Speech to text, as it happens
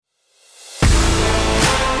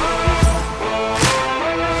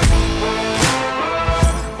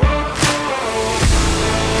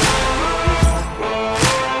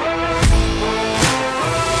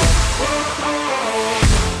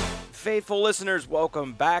listeners,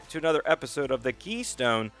 welcome back to another episode of the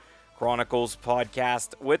Keystone Chronicles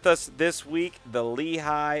podcast. With us this week, the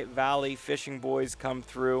Lehigh Valley Fishing Boys come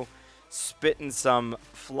through, spitting some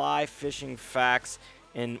fly fishing facts,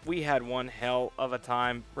 and we had one hell of a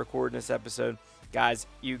time recording this episode. Guys,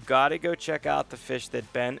 you got to go check out the fish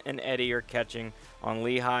that Ben and Eddie are catching on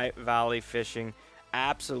Lehigh Valley Fishing.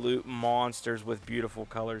 Absolute monsters with beautiful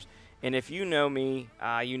colors. And if you know me,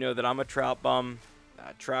 you know that I'm a trout bum,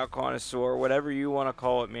 trout connoisseur, whatever you want to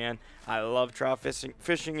call it, man. I love trout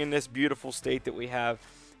fishing in this beautiful state that we have.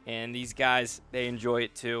 And these guys, they enjoy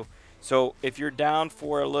it too. So if you're down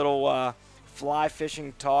for a little fly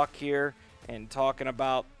fishing talk here and talking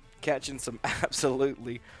about catching some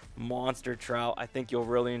absolutely monster trout, I think you'll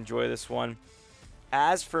really enjoy this one.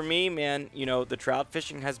 As for me, man, you know, the trout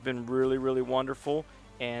fishing has been really, really wonderful,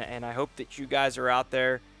 and I hope that you guys are out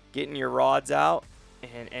there getting your rods out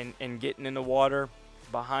and getting in the water.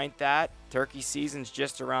 Behind that, turkey season's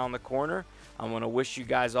just around the corner. I want to wish you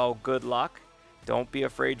guys all good luck. Don't be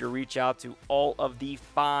afraid to reach out to all of the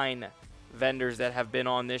fine vendors that have been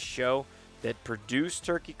on this show that produce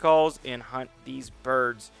turkey calls and hunt these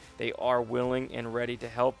birds. They are willing and ready to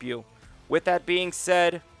help you. With that being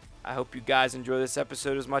said, I hope you guys enjoy this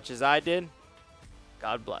episode as much as I did.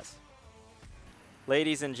 God bless.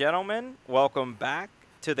 Ladies and gentlemen, welcome back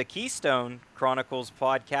to the Keystone Chronicles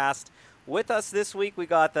podcast. With us this week, we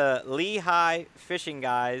got the Lehigh Fishing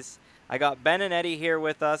guys. I got Ben and Eddie here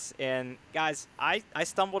with us. And guys, I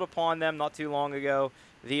stumbled upon them not too long ago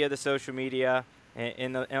via the social media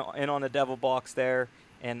and on the Devil Box there.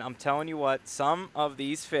 And I'm telling you what, some of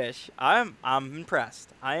these fish, I'm impressed.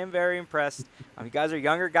 I am very impressed. You guys are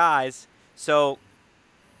younger guys. So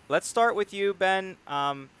let's start with you, Ben.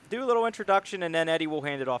 Do a little introduction, and then Eddie will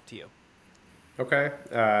hand it off to you. Okay.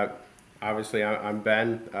 Obviously, I'm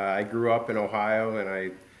Ben. I grew up in Ohio, and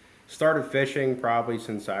I started fishing probably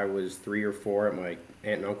since I was 3 or 4 at my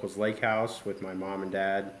aunt and uncle's lake house with my mom and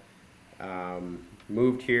dad.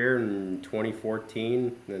 Moved here in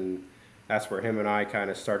 2014, and that's where him and I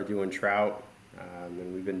kind of started doing trout,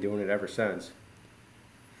 and we've been doing it ever since.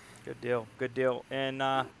 Good deal.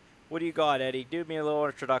 And what do you got, Eddie? Do me a little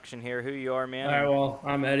introduction here, who you are, man. All right, well,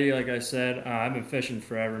 I'm Eddie, like I said. I've been fishing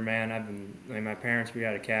forever, man. My parents, we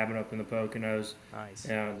had a cabin up in the Poconos. Nice.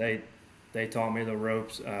 You know, they taught me the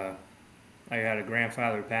ropes. I had a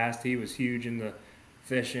grandfather who passed. He was huge into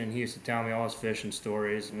fishing. He used to tell me all his fishing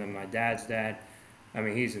stories. And then my dad's dad,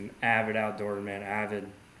 he's an avid outdoor man,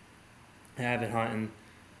 avid hunting,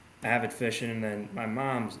 avid fishing. And then my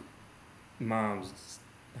mom's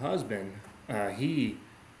husband, he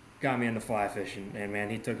got me into fly fishing, and man,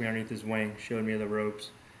 he took me underneath his wing, showed me the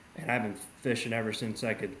ropes, and I've been fishing ever since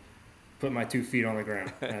I could put my 2 feet on the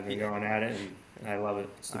ground. I've been going at it, and I love it.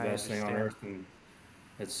 It's the best thing on earth, and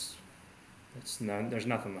there's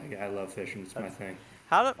nothing like it. I love fishing. It's my thing.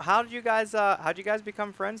 How did you guys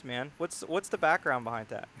become friends, man? What's the background behind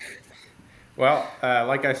that? Well,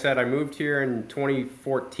 like I said, I moved here in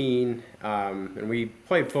 2014, and we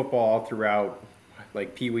played football all throughout,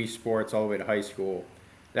 like Pee Wee sports all the way to high school.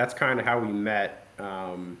 That's kind of how we met.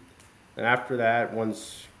 And after that,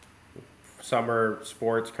 once summer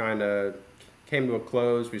sports kind of came to a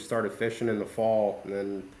close, we started fishing in the fall. And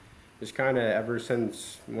then just kind of ever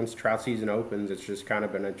since, once trout season opens, it's just kind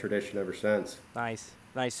of been a tradition ever since. Nice.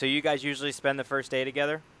 So you guys usually spend the first day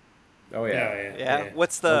together? Oh, yeah. Yeah. I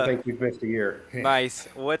don't think we've missed a year. Nice.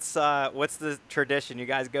 What's the tradition? You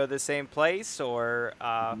guys go to the same place, or?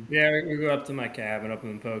 Yeah, we go up to my cabin up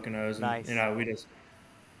in the Poconos. And, nice. You know,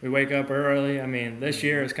 we wake up early. This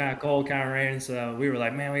year it's kind of cold, kind of raining, so we were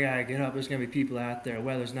like, man, we got to get up. There's going to be people out there. The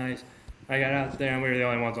weather's nice. I got out there, and we were the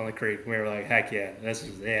only ones on the creek. We were like, heck yeah, this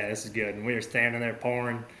is good. And we were standing there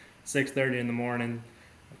pouring 6:30 in the morning,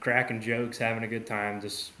 cracking jokes, having a good time,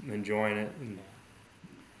 just enjoying it. And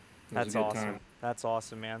that's awesome. Time. That's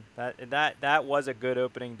awesome, man. That was a good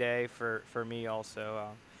opening day for me also.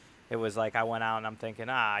 It was like I went out, and I'm thinking,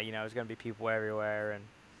 there's going to be people everywhere, and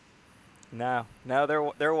No,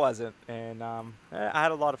 there wasn't, and I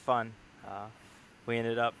had a lot of fun. We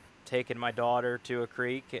ended up taking my daughter to a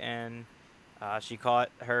creek, and she caught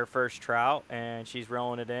her first trout, and she's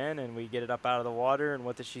reeling it in, and we get it up out of the water, and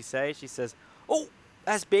what does she say? She says, "Oh,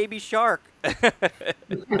 that's baby shark."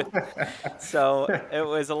 So it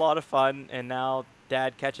was a lot of fun, and now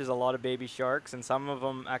Dad catches a lot of baby sharks, and some of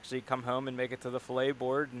them actually come home and make it to the fillet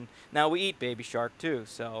board, and now we eat baby shark too,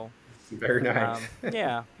 so... Very nice.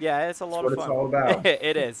 Yeah, it's a lot of fun. That's what it's all about.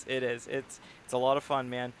 It is. It's a lot of fun,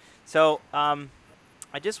 man. So,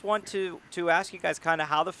 I just want to ask you guys kind of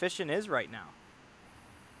how the fishing is right now.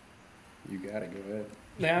 You got it. Go ahead.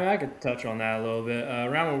 Yeah, I could touch on that a little bit.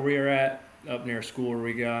 Around where we were at, up near school where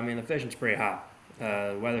we go, I mean, the fishing's pretty hot.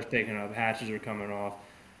 The weather's picking up. Hatches are coming off.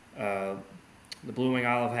 Uh, the blue wing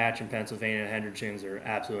olive hatch in Pennsylvania, Hendrickson's are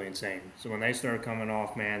absolutely insane. So when they start coming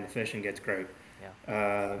off, man, the fishing gets great.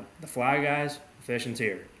 Yeah. The fly guys, the fishing's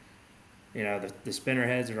here. You know, the spinner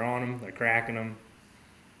heads are on them. They're cracking them.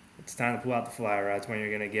 It's time to pull out the fly rods when you're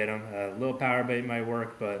going to get them. A little power bait might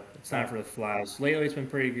work, but it's time for the flies. Lately, it's been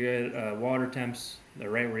pretty good. Water temps, they're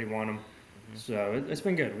right where you want them. Mm-hmm. So it's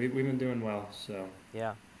been good. We've been doing well. So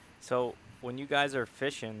Yeah. So when you guys are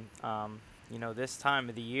fishing, this time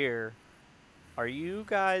of the year, are you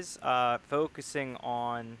guys focusing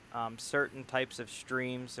on certain types of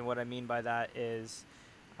streams? And what I mean by that is,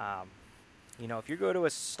 if you go to a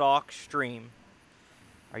stock stream,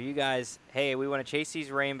 are you guys, hey, we want to chase these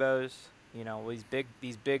rainbows, these big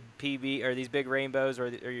PB or these big rainbows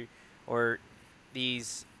or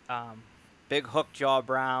these big hook jaw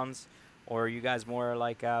browns, or are you guys more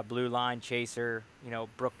like a blue line chaser,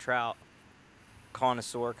 brook trout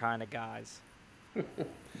connoisseur kind of guys?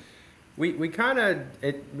 We kind of,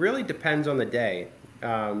 it really depends on the day.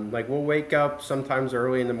 Like we'll wake up sometimes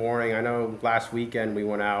early in the morning. I know last weekend we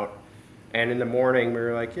went out, and in the morning we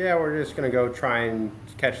were like, yeah, we're just going to go try and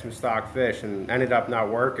catch some stock fish, and ended up not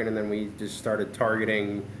working, and then we just started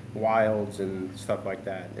targeting wilds and stuff like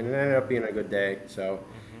that. And it ended up being a good day. So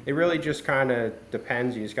it really just kind of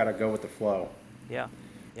depends. You just got to go with the flow. Yeah.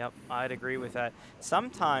 Yep, I'd agree with that.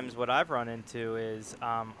 Sometimes what I've run into is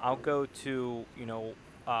I'll go to,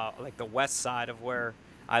 like the west side of where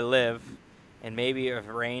I live, and maybe if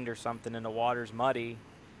it rained or something and the water's muddy,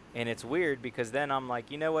 and it's weird because then I'm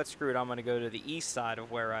like, you know what, screw it, I'm going to go to the east side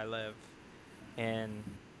of where I live, and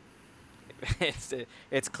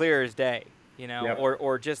it's clear as day, Yep.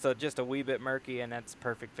 or just a wee bit murky, and that's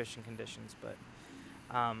perfect fishing conditions. But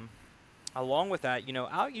along with that,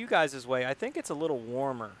 out you guys' way, I think it's a little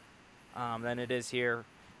warmer than it is here.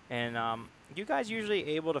 And you guys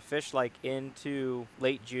usually able to fish like into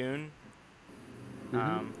late June?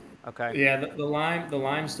 Okay. yeah, the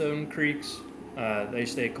limestone creeks, they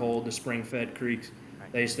stay cold. The spring-fed creeks,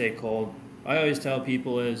 Right. they stay cold. I always tell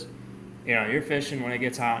people is, you're fishing when it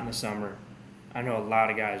gets hot in the summer. I know a lot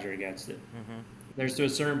of guys are against it. There's to a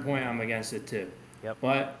certain point I'm against it too. Yep.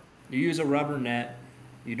 But you use a rubber net.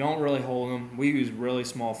 You don't really hold them. We use really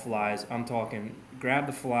small flies. I'm talking grab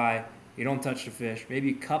the fly. You don't touch the fish. Maybe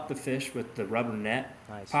you cup the fish with the rubber net.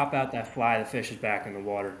 Nice. Pop out that fly. The fish is back in the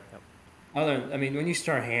water. Yep. When you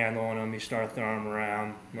start handling them, you start throwing them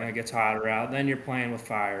around. When it gets hotter out, then you're playing with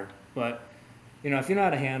fire. But if you know how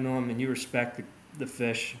to handle them and you respect the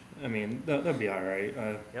fish, they'll be all right.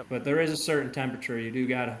 Yep. But there is a certain temperature you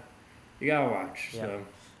gotta watch. Yeah. So.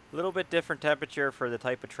 A little bit different temperature for the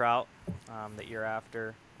type of trout that you're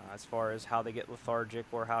after, as far as how they get lethargic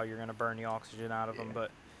or how you're going to burn the oxygen out of them.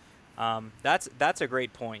 But that's a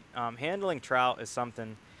great point. Handling trout is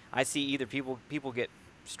something I see either people get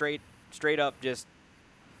straight up just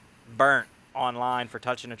burnt online for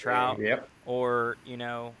touching a trout, Yep. or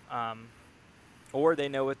or they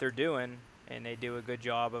know what they're doing and they do a good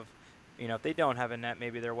job of. If they don't have a net,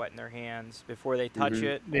 maybe they're wetting their hands before they touch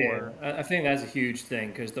it. Or I think that's a huge thing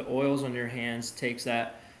because the oils on your hands takes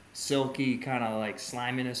that silky kind of like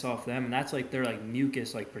sliminess off them, and that's like their like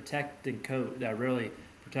mucus, like protecting coat that really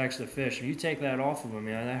protects the fish. If you take that off of them,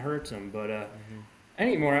 that hurts them. But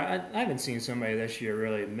anymore, I haven't seen somebody this year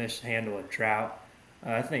really mishandle a trout.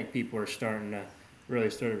 I think people are starting to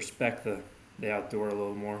really start to respect the outdoor a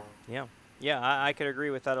little more. Yeah. Yeah, I could agree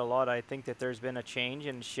with that a lot. I think that there's been a change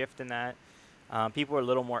and shift in that. People are a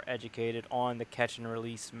little more educated on the catch and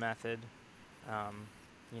release method. I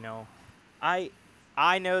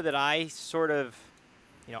know that I sort of,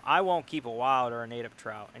 I won't keep a wild or a native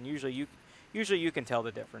trout, and usually you can tell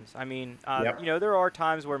the difference. Yep. There are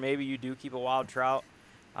times where maybe you do keep a wild trout,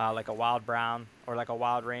 like a wild brown or like a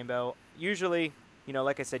wild rainbow. Usually,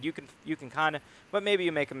 like I said, you can kind of, but maybe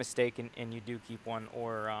you make a mistake and you do keep one,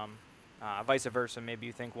 or vice versa. Maybe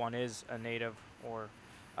you think one is a native or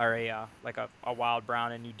a like a wild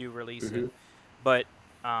brown, and you do release it. But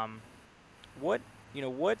what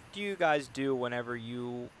do you guys do whenever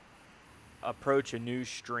you approach a new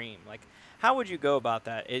stream? Like, how would you go about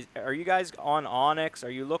that? Are you guys on Onyx?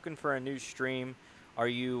 Are you looking for a new stream? Are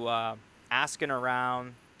you asking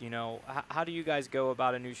around? How do you guys go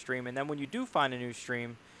about a new stream? And then when you do find a new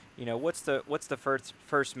stream, what's the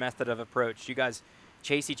first method of approach? You guys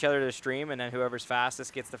chase each other to the stream, and then whoever's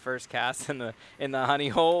fastest gets the first cast in the honey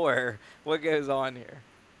hole, or what goes on here?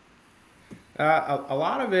 A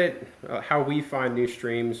lot of it, how we find new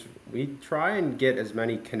streams, we try and get as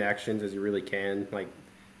many connections as you really can. Like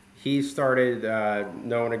he started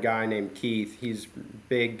knowing a guy named Keith. He's a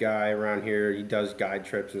big guy around here. He does guide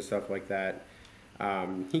trips and stuff like that.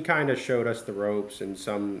 He kind of showed us the ropes in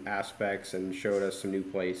some aspects and showed us some new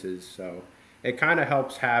places. So it kind of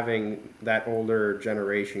helps having that older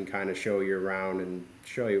generation kind of show you around and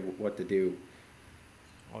show you what to do.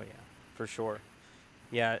 Oh, yeah, for sure.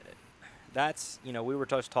 Yeah, that's, we were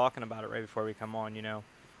just talking about it right before we come on,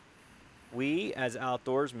 We, as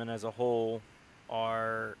outdoorsmen as a whole,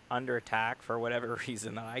 are under attack for whatever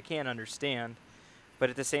reason that I can't understand. But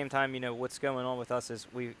at the same time, what's going on with us is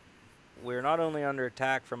we're not only under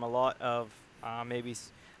attack from a lot of maybe,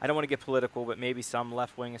 I don't want to get political, but maybe some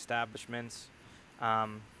left-wing establishments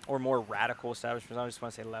or more radical establishments. I just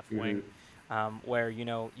want to say left-wing, where,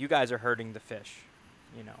 you guys are hurting the fish.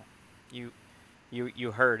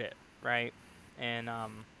 You heard it, right? And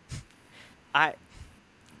I,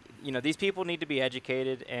 these people need to be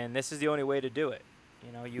educated, and this is the only way to do it.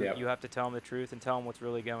 You have to tell them the truth and tell them what's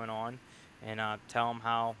really going on, and tell them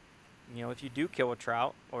how, if you do kill a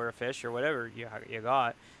trout or a fish or whatever you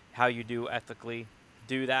got, how you do ethically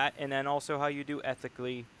do that, and then also how you do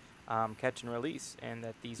ethically catch and release, and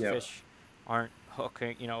that these fish aren't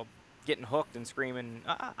hooking, getting hooked and screaming,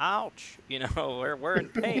 ouch, we're in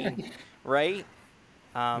pain, right?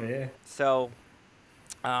 So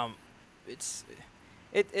it's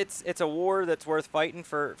a war that's worth fighting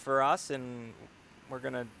for us, and we're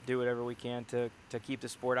going to do whatever we can to keep the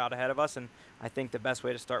sport out ahead of us. And I think the best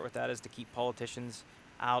way to start with that is to keep politicians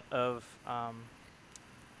out of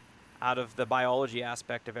the biology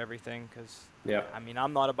aspect of everything, because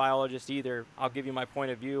I'm not a biologist either. I'll give you my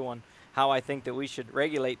point of view on how I think that we should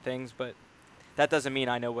regulate things, but that doesn't mean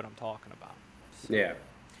I know what I'm talking about. So,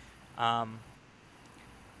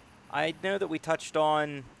 I know that we touched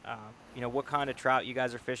on, what kind of trout you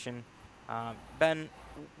guys are fishing. Ben,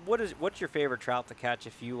 what's your favorite trout to catch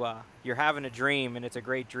if you're having a dream and it's a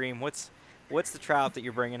great dream? What's the trout that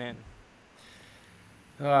you're bringing in?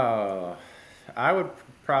 I would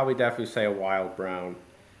probably definitely say a wild brown.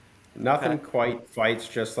 Nothing quite fights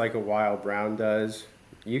just like a wild brown does.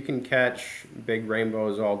 You can catch big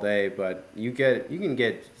rainbows all day, but you can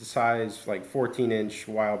get size like 14-inch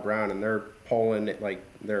wild brown, and they're pulling it like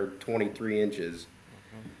they're 23 inches.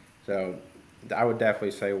 So I would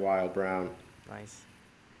definitely say wild brown. Nice.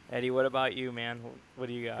 Eddie, what about you, man? What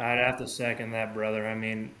do you got? I'd have to second that, brother. I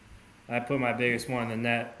mean, I put my biggest one in the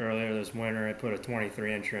net earlier this winter. I put a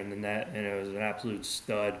 23-incher in the net, and it was an absolute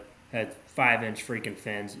stud. Had 5-inch freaking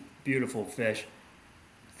fins. Beautiful fish.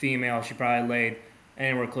 Female, she probably laid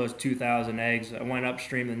anywhere close to 2,000 eggs. I went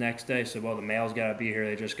upstream the next day, said, well, the male's got to be here.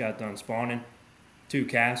 They just got done spawning. 2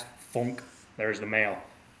 casts, funk, there's the male.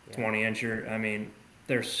 20-incher. I mean,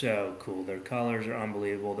 they're so cool. Their colors are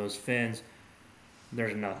unbelievable. Those fins,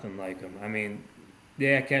 there's nothing like them. I mean,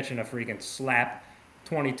 catching a freaking slap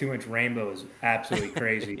 22-inch rainbow is absolutely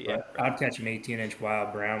crazy. But I'd catch an 18-inch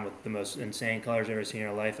wild brown with the most insane colors I've ever seen in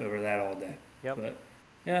our life over that all day. But,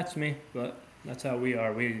 that's me. But that's how we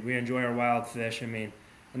are. We enjoy our wild fish. I mean,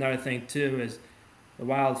 another thing, too, is the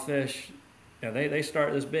wild fish, they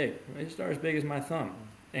start this big. They start as big as my thumb.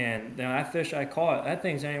 And that fish I caught, that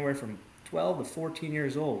thing's anywhere from 12 to 14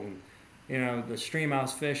 years old. And, the stream I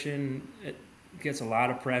was fishing, it gets a lot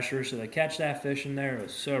of pressure. So to catch that fish in there, it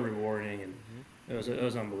was so rewarding. And it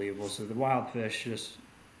was unbelievable. So the wild fish,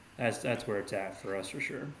 that's where it's at for us for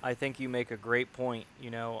sure. I think you make a great point. We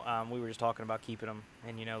were just talking about keeping them.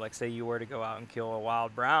 And, like say you were to go out and kill a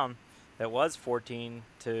wild brown that was 14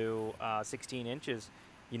 to 16 inches,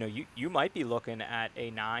 you might be looking at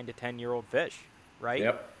a 9 to 10-year-old fish, right?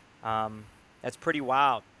 Yep. That's pretty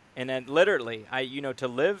wild. And then literally, to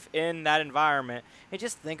live in that environment, and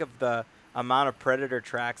just think of the amount of predator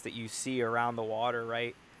tracks that you see around the water,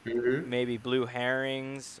 right? Maybe blue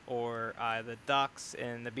herrings or the ducks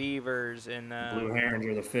and the beavers and the blue herrings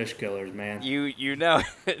are the fish killers, man. You know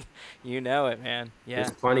it, man. Yeah,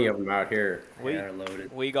 there's plenty of them out here. They're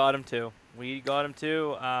loaded. We got them too.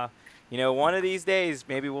 One of these days,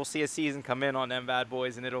 maybe we'll see a season come in on them bad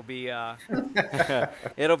boys, and it'll be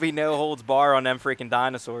it'll be no holds bar on them freaking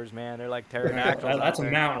dinosaurs, man. They're like pterodactyls. That's a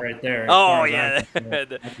mount right there. Oh yeah,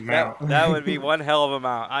 that would be one hell of a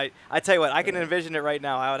mount. I tell you what, I can envision it right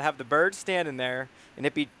now. I would have the bird standing there, and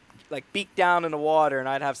it'd be like beak down in the water, and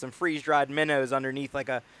I'd have some freeze dried minnows underneath like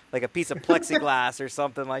a piece of plexiglass or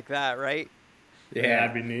something like that, right? Yeah,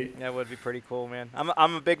 that'd be neat. That would be pretty cool, man.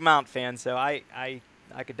 I'm a big mount fan, so I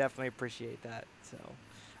could definitely appreciate that.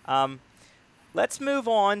 So, let's move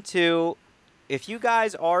on to, if you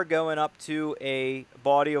guys are going up to a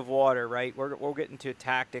body of water, right? We're getting to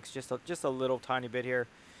tactics just a little tiny bit here,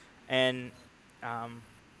 and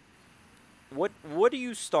what do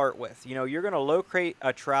you start with? You're going to locate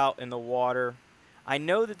a trout in the water. I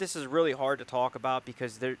know that this is really hard to talk about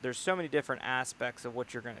because there's so many different aspects of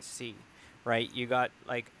what you're going to see, right? You got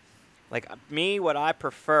like me, what I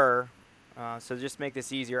prefer. So just to make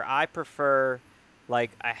this easier, I prefer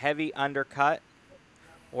like a heavy undercut,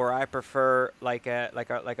 or I prefer like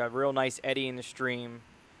a real nice eddy in the stream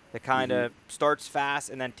that kind Mm-hmm. of starts fast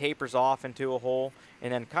and then tapers off into a hole,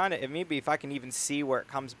 and then kind of maybe if I can even see where it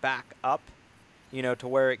comes back up, to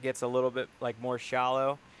where it gets a little bit like more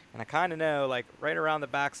shallow. And I kind of know like right around the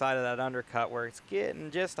backside of that undercut where it's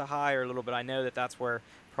getting just a higher a little bit. I know that that's where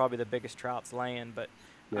probably the biggest trout's laying, but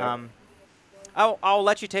Yep. um, I'll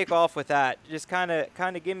let you take off with that. Just kind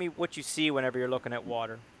of give me what you see whenever you're looking at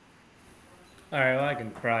water. All right, well, I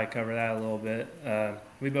can probably cover that a little bit.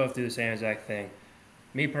 We both do the same exact thing.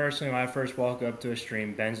 Me personally, when I first walk up to a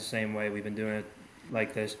stream, Ben's the same way. We've been doing it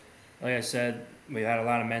like this. Like I said, we've had a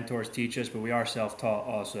lot of mentors teach us, but we are self-taught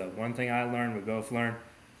also. One thing I learned, we both learned,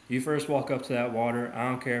 you first walk up to that water, I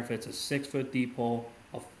don't care if it's a 6 foot deep hole,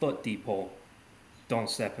 a foot deep hole, don't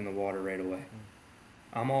step in the water right away.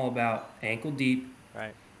 I'm all about ankle deep,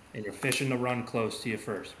 Right. and you're fishing to run close to you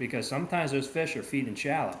first, because sometimes those fish are feeding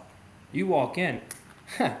shallow. You walk in,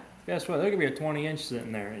 guess what? There could be a 20-inch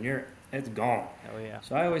sitting there, and it's gone. Oh yeah.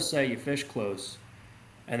 So I always say you fish close,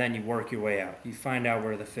 and then you work your way out. You find out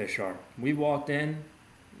where the fish are. We walked in.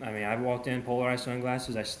 I walked in, polarized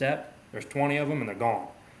sunglasses. I step. There's 20 of them, and they're gone.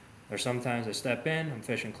 There's sometimes I step in. I'm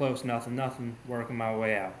fishing close, nothing, working my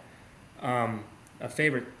way out. A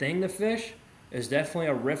favorite thing to fish is definitely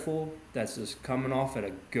a riffle that's just coming off at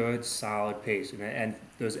a good, solid pace. And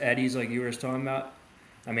those eddies, like you were just talking about,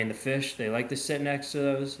 the fish, they like to sit next to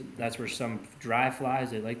those. That's where some dry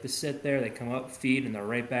flies, they like to sit there. They come up, feed, and they're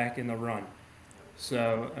right back in the run.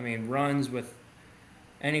 So, runs with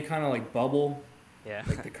any kind of like bubble, Yeah.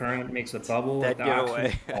 like the current makes a bubble, like Dead the giveaway.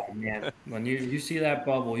 oxygen. Oh, man. When you see that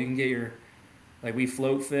bubble, you can get like we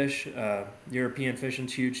float fish, European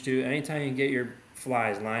fishing's huge too. Anytime you can get your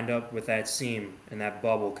flies lined up with that seam and that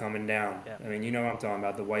bubble coming down. Yeah. You know what I'm talking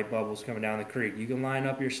about, the white bubbles coming down the creek. You can line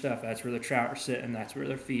up your stuff. That's where the trout are sitting. That's where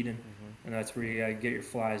they're feeding. And that's where you got to get your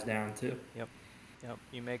flies down too. Yep. Yep.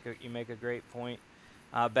 You make a great point.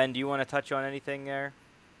 Ben, do you want to touch on anything there?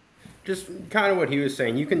 Just kind of what he was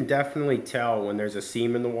saying. You can definitely tell when there's a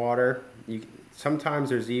seam in the water. Sometimes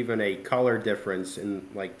there's even a color difference in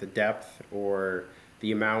like the depth or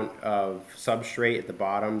the amount of substrate at the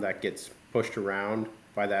bottom that gets pushed around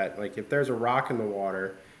by that. Like if there's a rock in the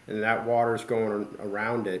water and that water's going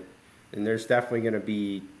around it, and there's definitely going to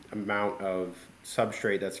be amount of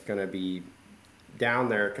substrate that's going to be down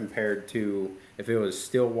there compared to if it was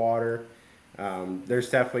still water. There's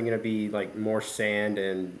definitely going to be like more sand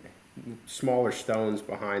and smaller stones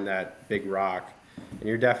behind that big rock, and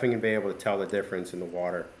you're definitely going to be able to tell the difference in the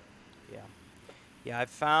water. Yeah. Yeah, I've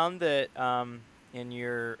found that in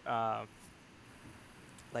your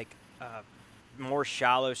like uh, more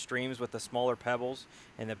shallow streams with the smaller pebbles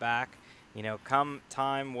in the back, come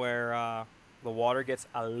time where the water gets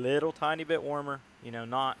a little tiny bit warmer,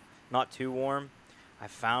 not too warm. I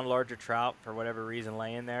found larger trout for whatever reason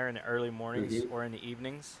laying there in the early mornings Mm-hmm. or in the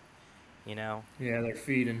evenings. Yeah, they're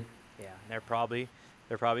feeding. Yeah, they're probably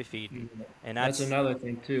feeding, and That's that's another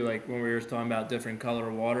thing too. Like when we were talking about different color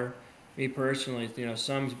of water, me personally,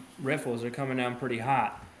 some riffles are coming down pretty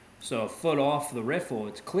hot. So a foot off the riffle,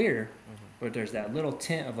 it's clear, but there's that little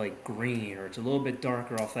tint of like green, or it's a little bit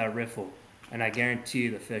darker off that riffle, and I guarantee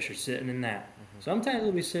you the fish are sitting in that. Sometimes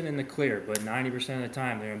they'll be sitting in the clear, but 90% of the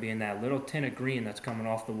time they're gonna be in that little tint of green that's coming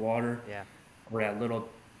off the water, yeah. or that little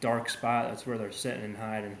dark spot. That's where they're sitting and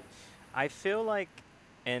hiding. I feel like,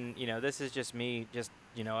 and this is just me. Just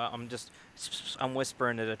I'm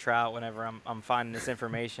whispering to the trout whenever I'm finding this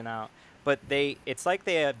information out. But it's like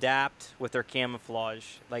they adapt with their camouflage.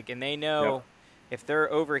 Like, and they know Yep. if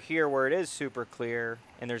they're over here where it is super clear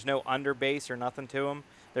and there's no underbase or nothing to them,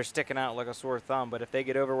 they're sticking out like a sore thumb. But if they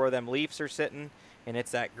get over where them leaves are sitting and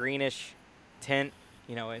it's that greenish tint,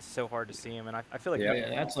 it's so hard to see them. And I feel like Yep. Yeah,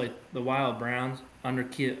 that's like the wild browns,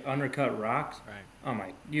 undercut rocks. right. Oh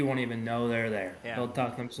my, you won't even know they're there. Yeah. They'll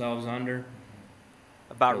tuck themselves under.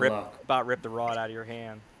 About Good rip luck. about rip the rod out of your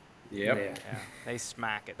hand. Yep. Yeah. Yeah, they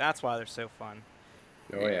smack it. That's why they're so fun.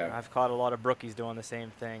 Oh yeah. I've caught a lot of brookies doing the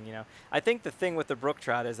same thing. I think the thing with the brook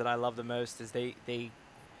trout is that I love the most is they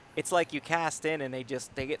it's like you cast in and they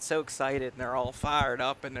get so excited and they're all fired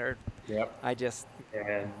up and Yep.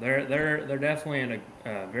 Yeah, they're definitely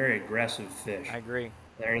a very aggressive fish. I agree.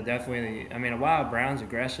 They're definitely. A wild brown's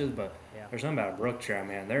aggressive, but Yeah. there's something about a brook trout,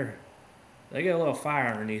 man. They get a little fire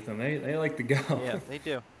underneath them. They like to go. Yeah, they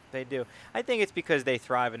do. They do. I think it's because they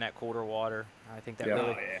thrive in that colder water. I think that Yep.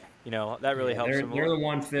 really, Oh yeah. that really Yeah, helps they're them. they're the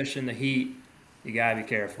one fish in the heat. You gotta be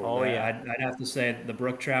careful. Oh yeah. I'd have to say the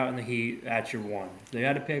brook trout in the heat. That's your one. If they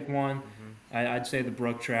had to pick one, Hmm. I'd say the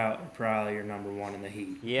brook trout are probably your number one in the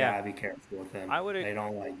heat. You Yeah, gotta be careful with them. I would They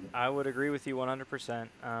don't like it. I would agree with you 100%.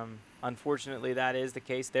 Unfortunately, that is the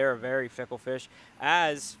case. They're a very fickle fish,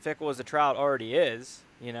 as fickle as the trout already is.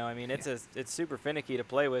 I mean, it's super finicky to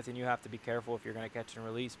play with, and you have to be careful if you're going to catch and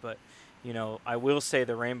release. But, I will say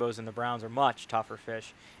the rainbows and the browns are much tougher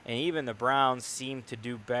fish, and even the browns seem to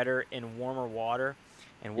do better in warmer water.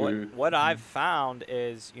 And what I've found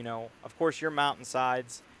is, of course, your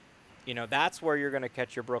mountainsides. That's where you're going to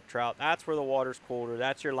catch your brook trout. That's where the water's colder.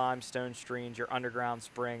 That's your limestone streams, your underground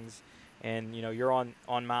springs, and you're on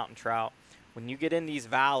mountain trout. When you get in these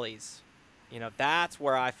valleys, that's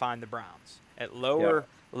where I find the browns at Yep.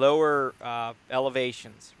 lower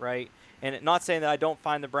elevations, right? And not saying that I don't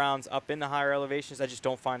find the browns up in the higher elevations. I just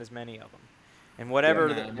don't find as many of them. And Yep. Nah,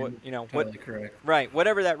 I mean, totally correct. right,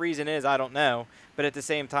 whatever that reason is, I don't know. But at the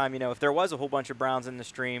same time, if there was a whole bunch of browns in the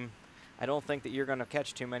stream, I don't think that you're going to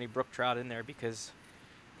catch too many brook trout in there because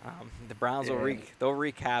the Browns Yeah. they'll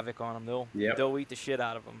wreak havoc on them. Yep. They'll eat the shit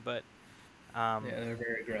out of them. But Yeah, they're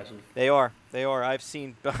very aggressive. they are. I've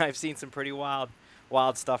seen I've seen some pretty wild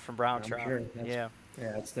stuff from brown I'm trout. sure. Yeah.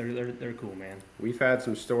 Yeah, they're cool, man. We've had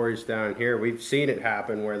some stories down here. We've seen it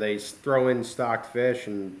happen where they throw in stocked fish,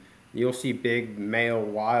 and you'll see big male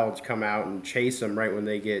wilds come out and chase them right when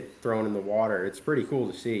they get thrown in the water. It's pretty cool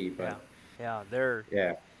to see, Yeah. but Yeah.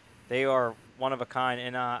 yeah. They are one of a kind.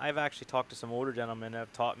 And I've actually talked to some older gentlemen that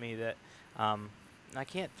have taught me that I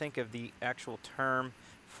can't think of the actual term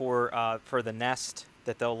for the nest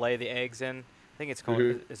that they'll lay the eggs in. I think it's called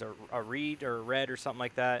is a reed or a red or something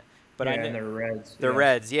like that. But Yeah, I know and they're reds. they're Yeah.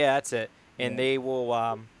 reds. Yeah, that's it. And Yeah. they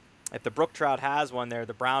will if the brook trout has one there,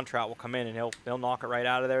 the brown trout will come in and they'll knock it right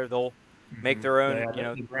out of there. They'll make their own.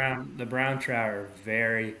 The brown trout are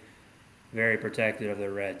very, very protective of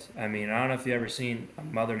their reds. I mean, I don't know if you ever seen a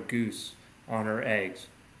mother goose on her eggs.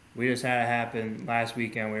 We just had it happen last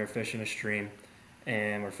weekend. We were fishing a stream,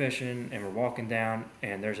 and we're fishing and we're walking down,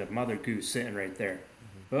 and there's a mother goose sitting right there.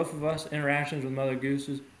 Both of us interactions with mother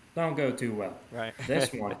gooses don't go too well. Right.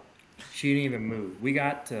 This one, she didn't even move. We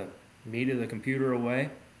got to meter the computer away,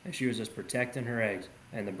 and she was just protecting her eggs.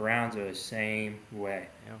 And the browns are the same way.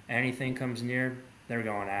 Yeah. Anything comes near, they're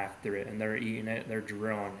going after it, and they're eating it, they're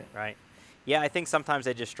drilling it. Right. Yeah, I think sometimes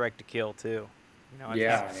they just strike to kill too. I've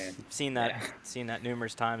Yeah. Oh, man. seen that Yeah. seen that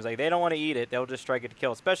numerous times. Like they don't want to eat it; they'll just strike it to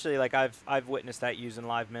kill. Especially like I've witnessed that using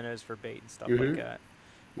live minnows for bait and stuff like that.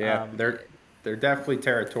 Yeah, Um, they're definitely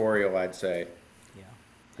territorial, I'd say. Yeah,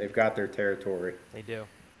 They've got their territory. they do.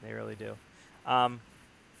 They really do. Um,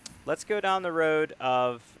 let's go down the road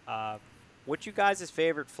of what's you guys'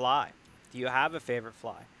 favorite fly? Do you have a favorite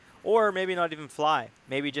fly, or maybe not even fly?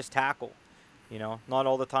 Maybe just tackle. Not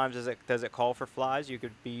all the times does it call for flies. You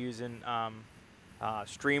could be using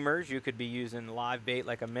streamers. You could be using live bait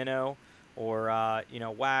like a minnow, or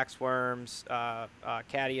wax worms,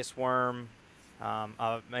 cadius worm.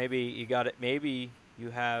 Maybe you got it. Maybe you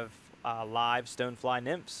have live stonefly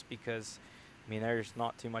nymphs because, I mean, there's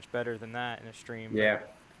not too much better than that in a stream. Yeah.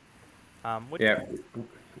 What, Yeah.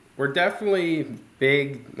 We're definitely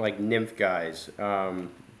big like nymph guys.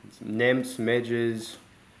 Nymphs, midges.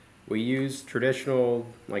 We use traditional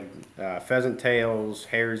like pheasant tails,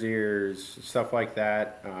 hare's ears, stuff like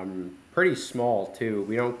that. Pretty small too.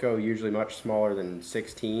 We don't go usually much smaller than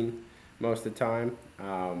 16 most of the time.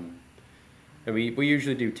 And we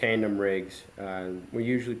usually do tandem rigs. We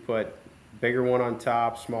usually put bigger one on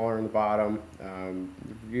top, smaller on the bottom.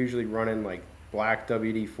 Usually running like black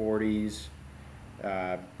WD-40s,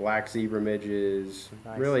 black zebra midges.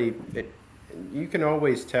 Nice. Really, you can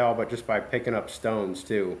always tell, but just by picking up stones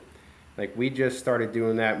too. Like we just started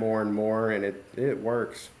doing that more and more, and it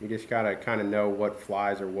works. You just gotta kind of know what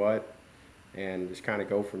flies are what, and just kind of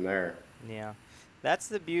go from there. Yeah, that's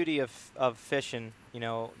the beauty of fishing.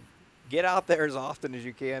 Get out there as often as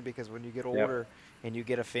you can because when you get older and you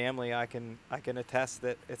get a family, I can attest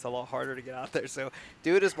that it's a lot harder to get out there. So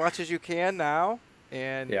do it as much as you can now.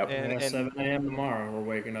 And Yep. Yeah, and 7 a.m. tomorrow, we're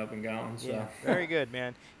waking up and going. So. yeah, very good,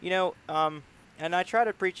 man. And I try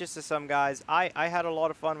to preach this to some guys. I had a lot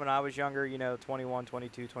of fun when I was younger, 21,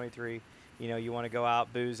 22, 23. You want to go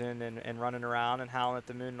out boozing and running around and howling at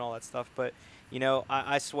the moon and all that stuff. But,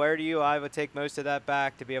 I swear to you, I would take most of that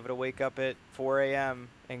back to be able to wake up at 4 a.m.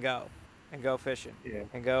 and go fishing Yeah.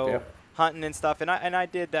 and go Yep. hunting and stuff. And I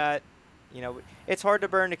did that. It's hard to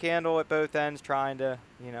burn the candle at both ends trying to,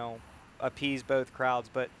 appease both crowds.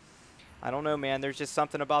 But I don't know, man. There's just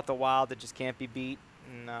something about the wild that just can't be beat.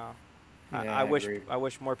 No. Yeah, I I wish agree. I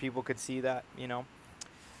wish more people could see that, you know.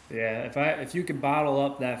 Yeah, if you could bottle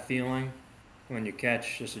up that feeling when you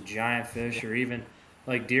catch just a giant Yeah. fish, or even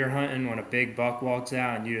like deer hunting when a big buck walks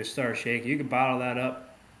out and you just start shaking, you could bottle that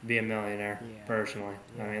up, be a millionaire. Yeah. Personally,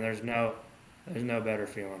 I Yeah. mean, there's no better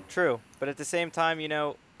feeling. True, but at the same time, you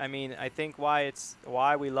know, I mean, I think why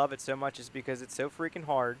we love it so much is because it's so freaking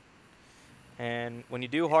hard, and when you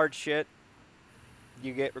do hard shit,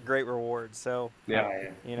 you get great rewards. So, Yep. Oh yeah,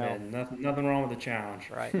 you know, man, nothing wrong with the challenge.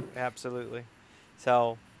 right? Absolutely.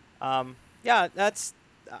 So, yeah,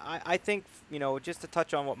 I think you know, just to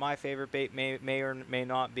touch on what my favorite bait may or may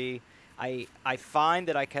not be. I find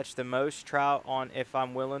that I catch the most trout on if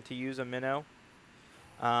I'm willing to use a minnow,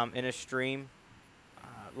 in a stream,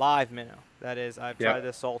 live minnow. That is, I've tried Yep.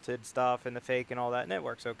 the salted stuff and the fake and all that, and it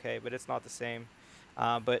works okay, but it's not the same.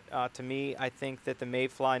 But to me, I think that the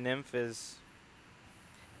mayfly nymph is.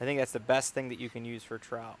 I think that's the best thing that you can use for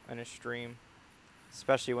trout in a stream,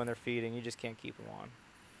 especially when they're feeding. You just can't keep them on.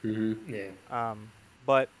 Hmm. Yeah.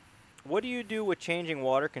 But what do you do with changing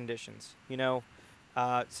water conditions? You know,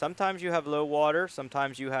 sometimes you have low water,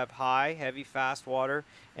 sometimes you have high, heavy, fast water,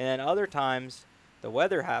 and then other times the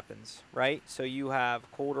weather happens, right? So you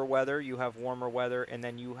have colder weather, you have warmer weather, and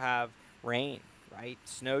then you have rain, right?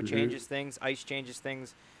 Snow Hmm. changes things, ice changes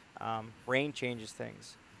things, rain changes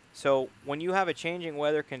things. So when you have a changing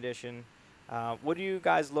weather condition, what do you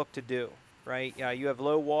guys look to do, right? Yeah, you have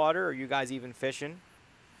low water, or you guys even fishing?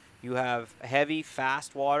 You have heavy,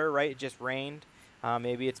 fast water, right? It just rained.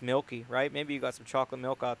 Maybe it's milky, right? Maybe you got some chocolate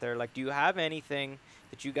milk out there. Like, do you have anything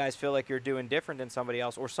that you guys feel like you're doing different than somebody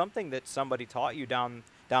else, or something that somebody taught you down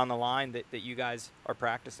the line that you guys are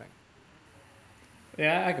practicing?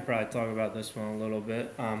 Yeah, I could probably talk about this one a little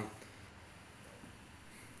bit.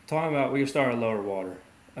 Talking about, we can start at lower water.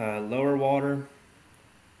 Lower water,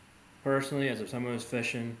 personally, as if someone was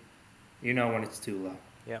fishing, you know when it's too low.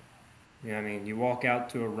 Yep. You know what I mean? You walk out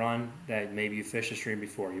to a run that maybe you fished a stream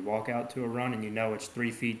before. You walk out to a run and you know it's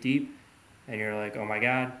 3 feet deep, and you're like, oh my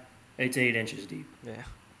God, it's 8 inches deep. Yeah.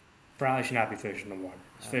 Probably should not be fishing the water.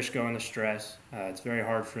 These Yep. fish go into stress. It's very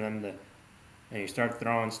hard for them to, and you start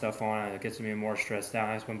throwing stuff on it, it gets them even more stressed out.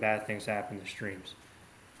 That's when bad things happen to streams.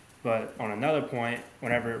 But on another point,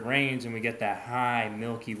 whenever it rains and we get that high,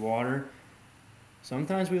 milky water,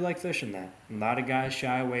 sometimes we like fishing that. A lot of guys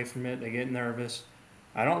shy away from it. They get nervous.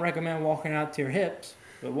 I don't recommend walking out to your hips,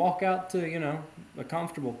 but walk out to, a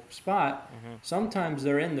comfortable spot. Mhm. Sometimes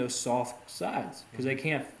they're in those soft sides because they Mhm.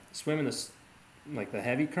 can't swim in like the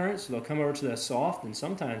heavy currents, so they'll come over to the soft. And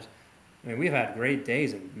sometimes, I mean, we've had great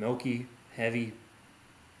days in milky, heavy,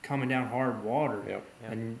 coming down hard water. Yep.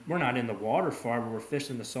 Yep. And we're not in the water far, but we're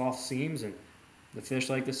fishing the soft seams, and the fish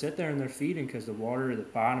like to sit there and they're feeding because the water, the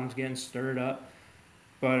bottom's getting stirred up.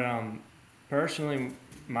 But personally,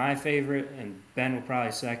 my favorite, and Ben will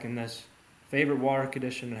probably second this, favorite water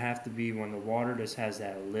condition would have to be when the water just has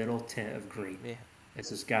that little tint of green. Yeah. It's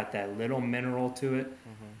just got that little mineral to it.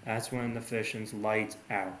 Mhm. That's when the fishing's lights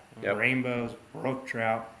out. Yep. Rainbows, brook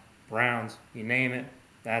trout, browns, you name it.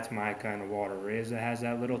 That's my kind of water. It has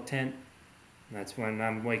that little tint. That's when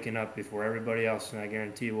I'm waking up before everybody else, and I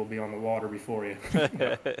guarantee you we'll be on the water before you.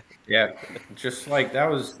 Yeah, just like that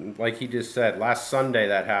was like he just said. Last Sunday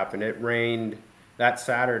that happened. It rained that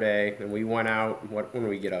Saturday, and we went out. When did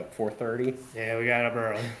we get up? 4:30. Yeah, we got up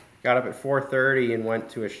early. Got up at 4:30 and went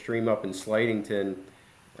to a stream up in Slatington,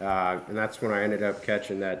 and that's when I ended up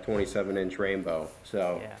catching that 27-inch rainbow.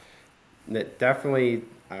 So Yeah. that definitely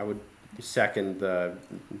I would second the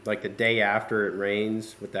like the day after it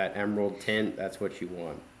rains with that emerald tint. That's what you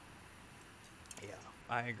want. Yeah.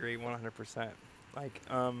 I agree 100%. Like,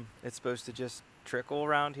 it's supposed to just trickle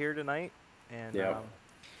around here tonight, and Yep.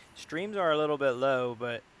 streams are a little bit low,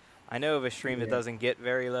 but I know of a stream that Yeah. doesn't get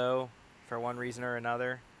very low for one reason or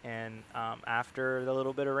another. And after the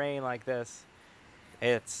little bit of rain like this,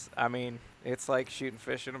 I mean, it's like shooting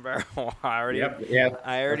fish in a barrel. Yep. Yeah.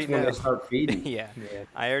 I already That's when they know. start feeding. Yeah, Yeah.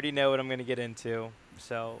 I already know what I'm gonna get into.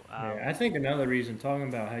 So, Yeah, I think another reason, talking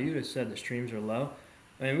about how you just said the streams are low,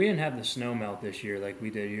 I mean, we didn't have the snow melt this year like we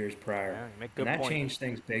did years prior, yeah, you make a and good that point. changed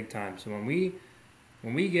things big time. So when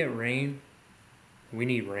we get rain, we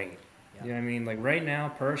need rain. Yeah, You know what I mean? Like right now,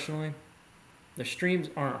 personally, the streams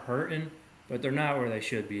aren't hurting, but they're not where they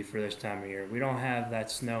should be for this time of year. We don't have that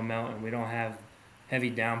snow melt, and we don't have heavy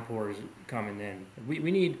downpours coming in. We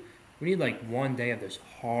need like one day of this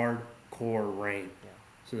hardcore rain, yeah,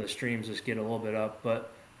 so the streams just get a little bit up.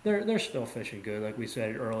 But they're still fishing good, like we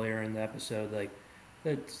said earlier in the episode. Like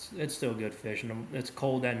it's still good fishing. It's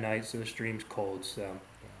cold at night, so the stream's cold. So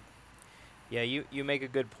yeah. You make a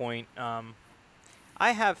good point.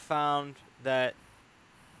 I have found that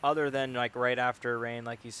other than like right after rain,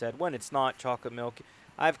 like you said, when it's not chocolate milk.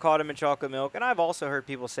 I've caught them in chocolate milk, and I've also heard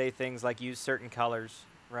people say things like use certain colors,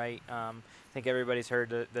 right? I think everybody's heard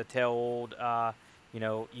the tale old,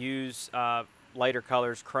 use lighter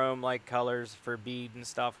colors, chrome-like colors for bead and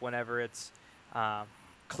stuff whenever it's uh,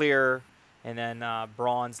 clear, and then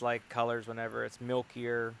bronze-like colors whenever it's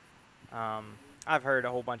milkier. I've heard a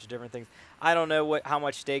whole bunch of different things. I don't know how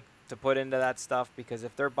much stake to put into that stuff because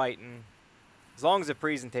if they're biting, as long as the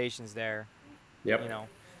presentation's there, you Yep. know,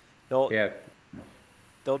 they'll Yeah.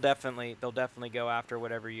 they'll definitely go after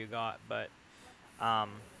whatever you got. But um,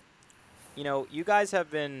 you guys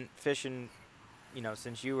have been fishing,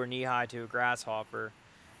 since you were knee high to a grasshopper,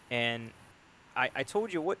 and I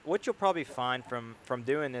told you what you'll probably find from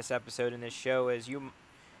doing this episode in this show is you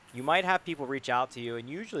might have people reach out to you, and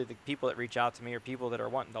usually the people that reach out to me are people that are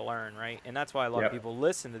wanting to learn, right? And that's why a lot of Yep. people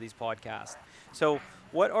listen to these podcasts. So,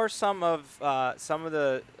 what are some of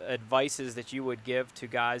the advices that you would give to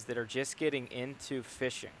guys that are just getting into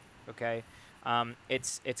fishing? Okay,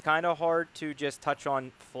 it's kind of hard to just touch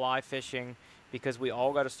on fly fishing because we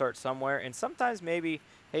all got to start somewhere, and sometimes maybe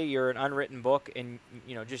hey, you're an unwritten book, and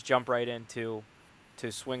just jump right into to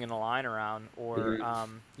swinging the line around, or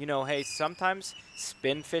Hmm. hey, sometimes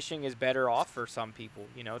spin fishing is better off for some people.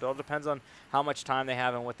 It all depends on how much time they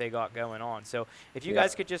have and what they got going on. So if you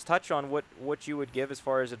guys Yep. could just touch on what you would give as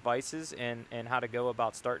far as advices and how to go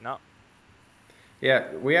about starting up.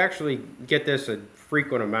 Yeah, we actually get this a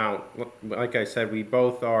frequent amount. Like I said, we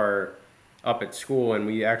both are up at school, and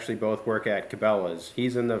we actually both work at Cabela's.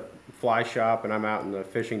 He's in the fly shop, and I'm out in the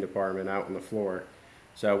fishing department, out on the floor.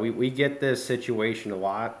 So we get this situation a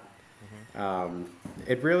lot. Hmm. Um,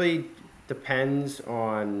 it really depends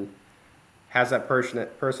on has that person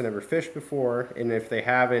ever fished before, and if they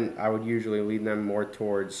haven't, I would usually lead them more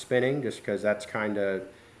towards spinning, just because that's kind of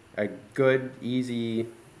a good, easy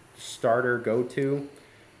starter go-to.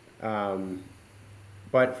 Um,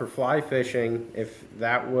 but for fly fishing, if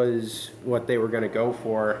that was what they were going to go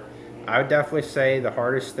for, I would definitely say the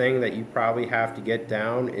hardest thing that you probably have to get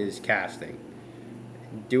down is casting.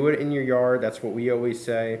 Do it in your yard. That's what we always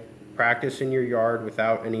say. Practice in your yard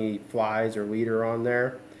without any flies or leader on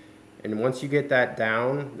there. And once you get that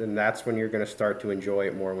down, then that's when you're going to start to enjoy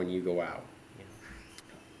it more when you go out.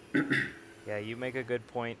 Yeah, yeah, you make a good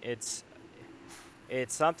point. It's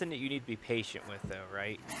something that you need to be patient with, though,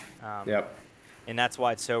 right? Um, Yep. and that's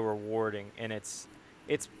why it's so rewarding, and it's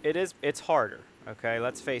harder. Okay,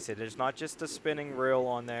 let's face it. There's not just a spinning reel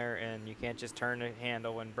on there, and you can't just turn the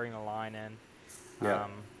handle and bring the line in. Yep.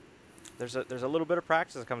 Um, there's a little bit of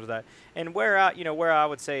practice that comes with that, and where I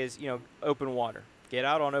would say is open water. Get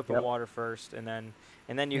out on open Yep. water first, and then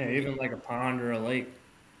you Yeah, can even like a pond or a lake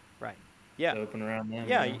right. to Yeah, open around them.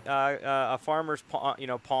 yeah. Yeah. A farmer's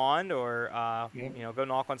pond, or Yep. go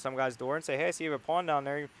knock on some guy's door and say, hey, I see you have a pond down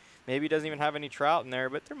there. Maybe he doesn't even have any trout in there,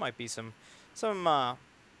 but there might be some some Yeah,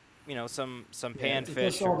 it's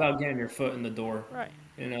panfish all or about getting your foot in the door. right.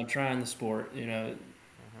 Trying the sport. Hmm.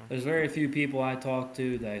 There's very few people I talk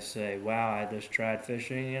to that say, "Wow, I just tried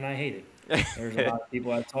fishing and I hate it." There's a lot of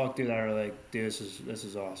people I talk to that are like, "Dude, this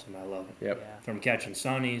is awesome. I love it." Yep. Yeah, From catching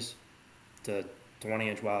sunnies to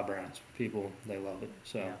 20-inch wild browns, people they love it.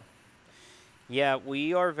 So yeah, yeah.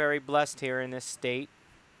 We are very blessed here in this state.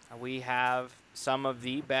 We have some of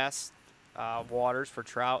the best waters for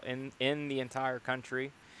trout in the entire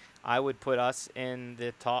country. I would put us in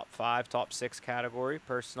the top five, top six category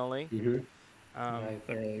personally. Hmm. Um, I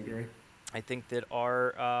thoroughly agree. I think that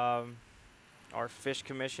our fish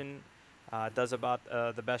commission does about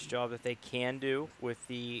the best job that they can do with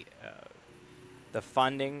the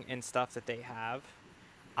funding and stuff that they have.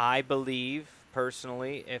 I believe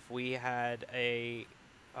personally, if we had a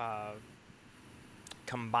uh,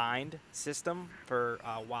 combined system for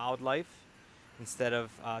wildlife instead of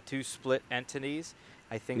two split entities,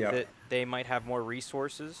 I think Yep. that they might have more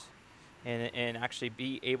resources and actually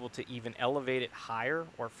be able to even elevate it higher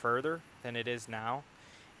or further than it is now.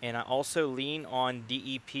 And I also lean on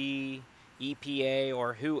DEP, EPA,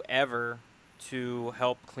 or whoever to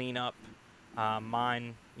help clean up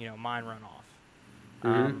mine runoff.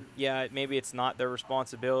 Hmm. Yeah, maybe it's not their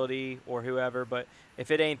responsibility or whoever, but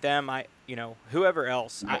if it ain't them, whoever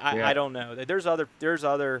else, I Yeah. don't know. There's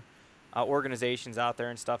other organizations out there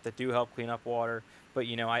and stuff that do help clean up water, but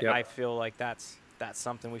I Yep. feel like that's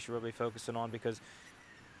something we should really focus on because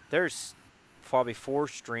there's probably four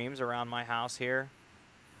streams around my house here.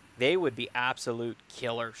 They would be absolute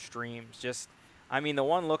killer streams. I mean, the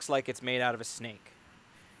one looks like it's made out of a snake,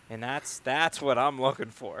 and that's what I'm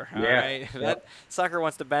looking for. All Yeah. right, that Yep. sucker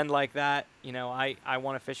wants to bend like that. I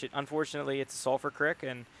want to fish it. Unfortunately, it's a sulfur creek,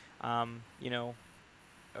 and um, you know,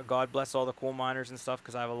 God bless all the coal miners and stuff,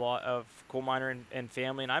 because I have a lot of coal miner and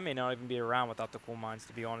family, and I may not even be around without the coal mines,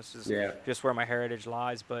 to be honest. Is Yeah. just where my heritage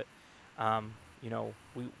lies. But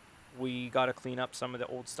we got to clean up some of the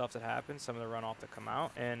old stuff that happened, some of the runoff that come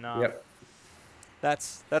out, and Yep.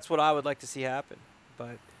 that's what I would like to see happen.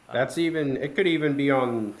 But It could even be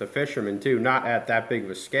on the fishermen too, not at that big of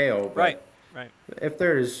a scale, right, but right,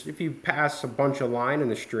 if you pass a bunch of line in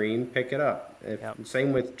the stream, pick it up. yep,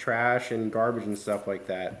 Same with trash and garbage and stuff like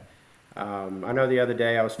that. I know the other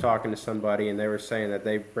day I was talking to somebody and they were saying that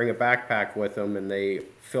they bring a backpack with them and they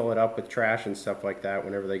fill it up with trash and stuff like that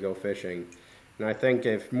whenever they go fishing. And I think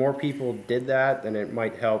if more people did that, then it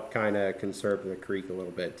might help kind of conserve the creek a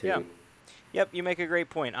little bit yeah. too. Yep, you make a great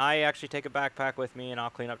point. I actually take a backpack with me, and I'll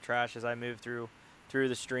clean up trash as I move through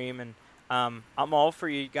the stream. And I'm all for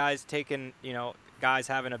you guys taking, guys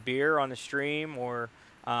having a beer on the stream, or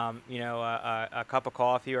a cup of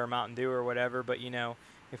coffee or a Mountain Dew or whatever. But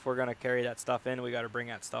if we're gonna carry that stuff in, we got to bring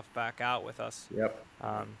that stuff back out with us. Yep.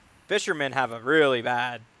 Fishermen have a really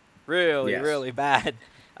bad, really Yes. really bad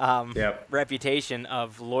Yep. reputation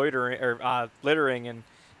of loitering or littering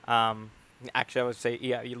and. Actually, I would say,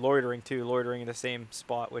 yeah, loitering too, loitering in the same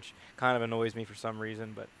spot, which kind of annoys me for some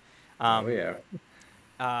reason. But Oh yeah.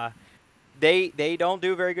 they don't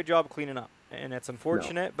do a very good job of cleaning up, and it's No.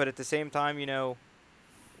 unfortunate. But at the same time,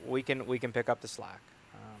 we can pick up the slack.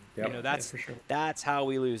 Yep. Yeah, for sure. That's how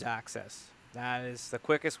we lose access. That is the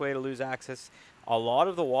quickest way to lose access. A lot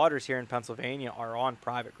of the waters here in Pennsylvania are on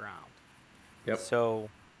private ground. Yep. So,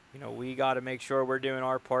 we got to make sure we're doing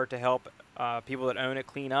our part to help people that own it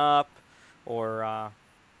clean up, or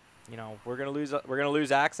we're gonna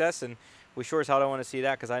lose access, and we sure as hell don't want to see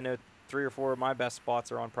that, because I know 3 or 4 of my best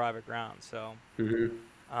spots are on private ground. So, Mhm.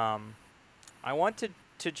 I want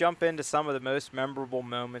to jump into some of the most memorable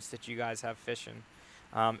moments that you guys have fishing,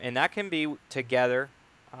 and that can be together.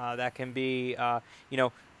 That can be, I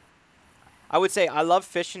would say I love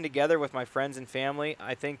fishing together with my friends and family.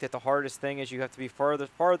 I think that the hardest thing is you have to be far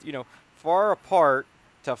apart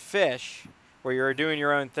to fish, where you're doing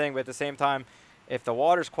your own thing, but at the same time, if the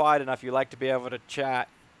water's quiet enough, you like to be able to chat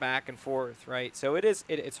back and forth, right? So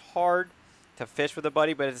it's hard to fish with a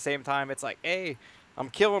buddy, but at the same time, it's like, hey,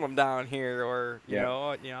 I'm killing them down here, or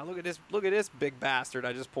look at this big bastard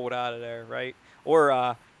I just pulled out of there, right?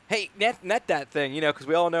 Or hey, net that thing, because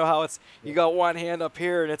we all know how it's. You got one hand up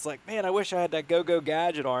here, and it's like, man, I wish I had that go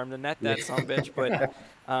gadget arm to net that sumbitch, but.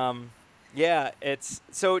 Yeah, it's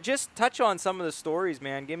so. Just touch on some of the stories,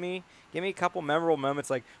 man. Give me a couple memorable moments.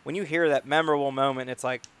 Like when you hear that memorable moment, it's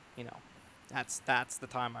like, that's the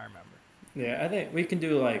time I remember. Yeah, I think we can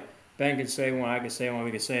do like Ben can say one, I can say one,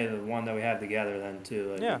 we can say the one that we have together then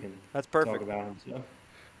too. Like Yeah, we can that's talk perfect. about them. So.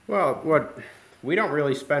 Well, we don't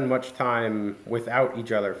really spend much time without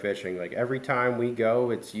each other fishing. Like every time we go,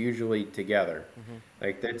 it's usually together. Mm-hmm.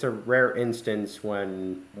 Like it's a rare instance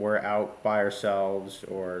when we're out by ourselves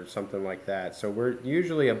or something like that. So we're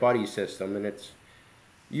usually a buddy system, and it's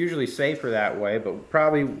usually safer that way. But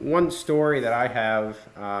probably one story that I have,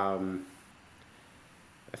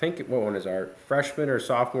 I think what one is our freshman or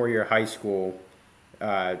sophomore year of high school.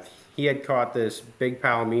 Uh, he had caught this big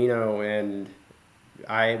palomino, and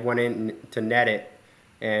I went in to net it,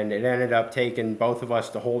 and it ended up taking both of us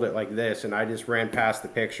to hold it like this. And I just ran past the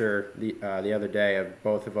picture the other day of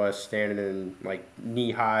both of us standing in like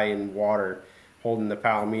knee high in water, holding the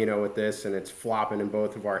palomino with this, and it's flopping in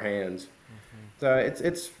both of our hands. Mm-hmm. So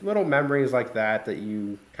it's little memories like that that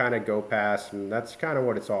you kind of go past, and that's kind of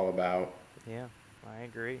what it's all about. Yeah, I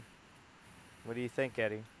agree. What do you think,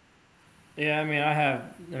 Eddie? Yeah,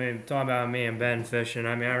 talking about me and Ben fishing.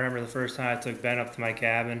 I remember the first time I took Ben up to my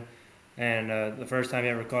cabin, and the first time he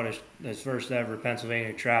ever caught his first ever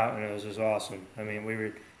Pennsylvania trout, and it was just awesome. We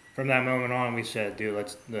were from that moment on. We said, "Dude,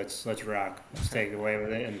 let's rock. Let's take it away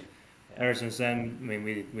with it." And ever since then,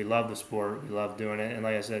 we love the sport. We love doing it. And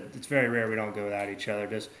like I said, it's very rare we don't go without each other.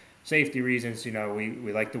 Just safety reasons.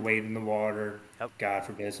 We like to wade in the water. Yep. God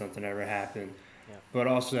forbid something ever happened. Yep. But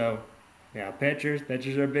also. Yeah, pictures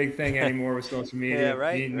are a big thing anymore with social media. Yeah,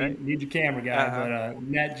 right. Need your camera guy, but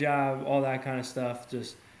net job, all that kind of stuff.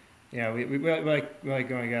 Just we like going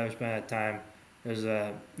together, spend that time. There's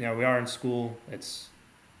we are in school. It's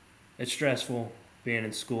stressful being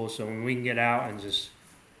in school, so when we can get out and just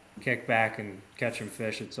kick back and catch some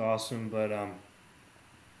fish, it's awesome. But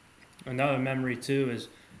another memory too is,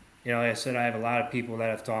 like I said, I have a lot of people that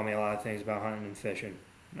have taught me a lot of things about hunting and fishing.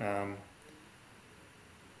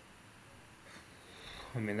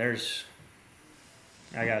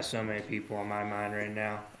 I got so many people on my mind right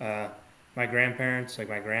now. My grandparents, like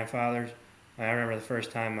my grandfathers. I remember the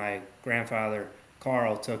first time my grandfather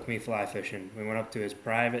Carl took me fly fishing. We went up to his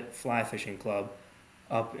private fly fishing club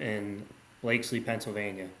up in Blakesley,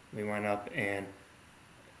 Pennsylvania. We went up, and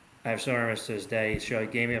I have so remember to this day. He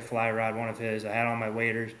gave me a fly rod, one of his. I had on my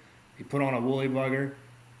waders. He put on a woolly bugger,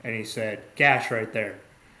 and he said, "Cash right there."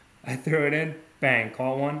 I threw it in, bang,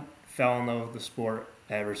 caught one, fell in love with the sport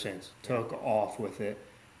ever since. Took off with it.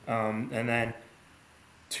 And then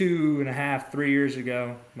 2.5, 3 years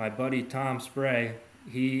ago, my buddy Tom Spray,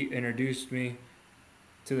 he introduced me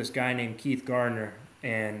to this guy named Keith Gardner,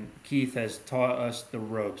 and Keith has taught us the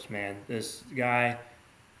ropes, man. This guy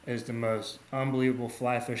is the most unbelievable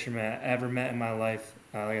fly fisherman I ever met in my life.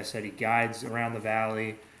 Like I said, he guides around the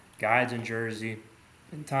valley, guides in Jersey.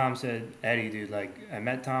 And Tom said, "Eddie, dude, like I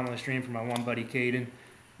met Tom on the stream from my one buddy Caden,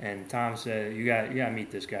 and Tom said, you got to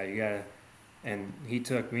meet this guy. You got to." And he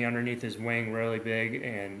took me underneath his wing really big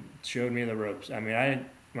and showed me the ropes. I mean,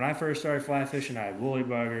 when I first started fly fishing, I had woolly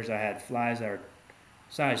buggers, I had flies that were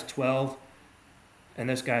size 12, and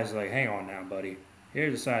this guy's like, "Hang on now, buddy.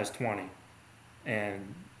 Here's a size 20."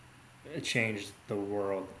 And it changed the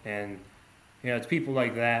world. And it's people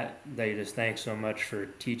like that you just thank so much for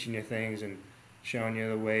teaching you things and showing you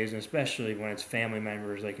the ways, and especially when it's family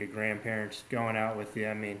members like your grandparents going out with you.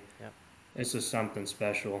 I mean, Yep. it's just something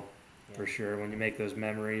special for sure when you make those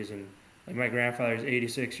memories. And like my grandfather's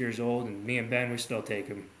 86 years old, and me and Ben, we still take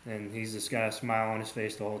him, and he's just got a smile on his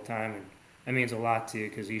face the whole time, and that means a lot to you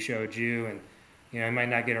because he showed you. And he might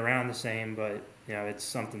not get around the same, but it's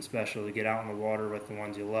something special to get out in the water with the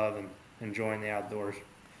ones you love and enjoying the outdoors.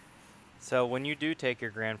 So when you do take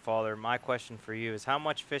your grandfather, my question for you is, how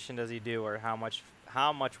much fishing does he do, or how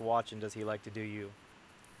much watching does he like to do you?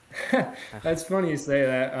 That's funny you say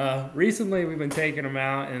that. Recently, we've been taking him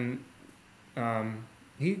out, and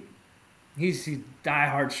he he's a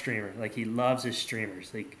diehard streamer. Like, he loves his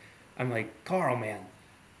streamers. Like, I'm like, "Carl, man."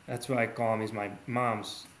 That's what I call him. He's my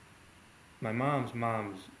mom's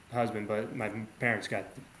mom's husband, but their parents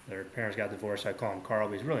got divorced. So I call him Carl,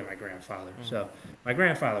 but he's really my grandfather. Mm-hmm. So my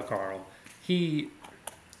grandfather Carl, he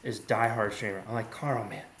is diehard streamer. I'm like, "Carl,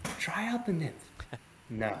 man, try out the nymph."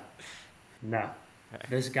 No.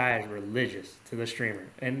 This guy is religious to the streamer,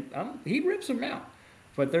 and he rips them out.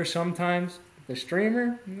 But there's sometimes the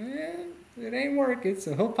streamer, it ain't working.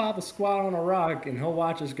 So he'll pop a squat on a rock, and he'll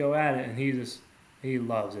watch us go at it, and he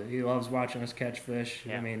loves it. He loves watching us catch fish.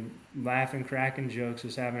 Yeah. I mean, laughing, cracking jokes,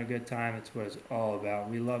 just having a good time. It's what it's all about.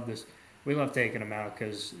 We love this. We love taking them out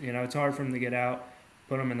because, it's hard for him to get out.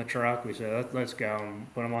 Put him in the truck. We say, let's go,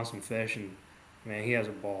 and put him on some fish, and, man, he has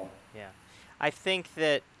a ball. Yeah. I think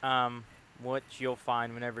that what you'll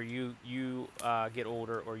find whenever you get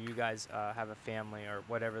older, or you guys have a family, or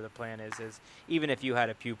whatever the plan is even if you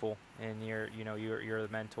had a pupil and you're the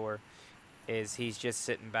mentor, is he's just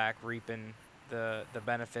sitting back reaping the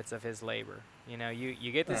benefits of his labor.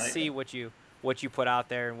 You get to see what you put out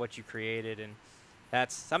there and what you created, and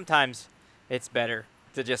that's sometimes it's better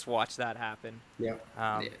to just watch that happen. Yeah.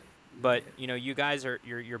 But you guys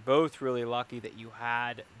you're both really lucky that you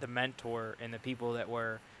had the mentor and the people that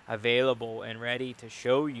were available and ready to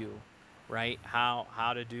show you, right, how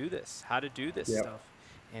to do this stuff.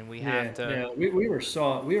 And we have to. Yeah, we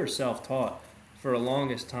were self-taught for the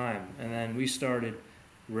longest time, and then we started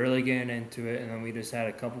really getting into it, and then we just had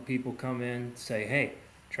a couple people come in, say, "Hey,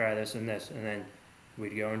 try this and this," and then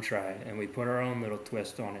we'd go and try it, and we put our own little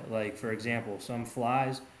twist on it. Like, for example, some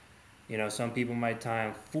flies, some people might tie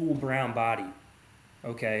them full brown body.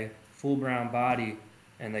 Okay, full brown body,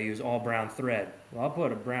 and they use all brown thread. Well, I'll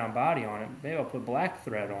put a brown body on it. Maybe I'll put black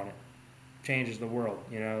thread on it. Changes the world,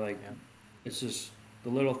 It's just the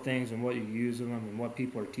little things and what you use them and what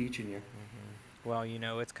people are teaching you. Mm-hmm.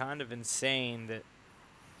 Well, it's kind of insane that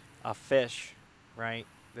a fish, right?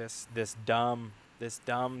 This dumb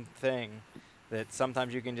thing that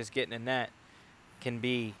sometimes you can just get in a net can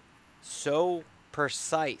be so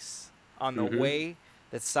precise on the way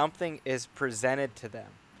that something is presented to them.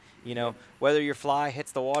 Whether your fly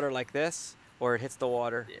hits the water like this, or it hits the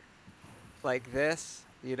water like this,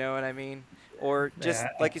 you know what I mean? Or just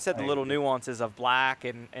like you said, the little nuances of black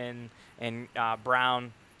and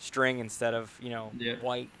brown string instead of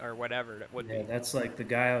white or whatever that would be. Yeah, that's like the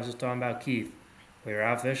guy I was just talking about, Keith. We were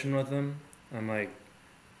out fishing with him. I'm like,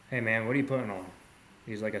 "Hey man, what are you putting on?"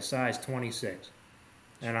 He's like, "A size 26.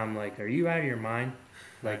 And I'm like, "Are you out of your mind?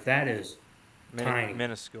 Like, that is tiny."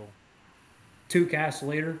 Minuscule. 2 casts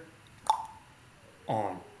later,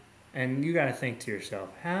 on. And you got to think to yourself,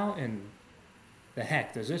 how in the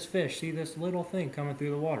heck does this fish see this little thing coming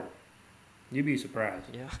through the water? You'd be surprised.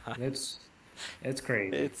 Yeah. It's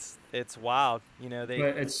crazy. It's wild. But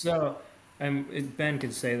it's so, and Ben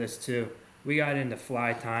could say this too. We got into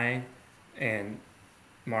fly tying, and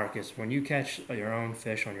Marcus, when you catch your own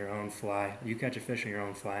fish on your own fly, you catch a fish on your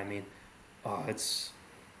own fly. I mean, oh,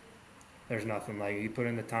 there's nothing like it. You put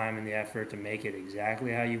in the time and the effort to make it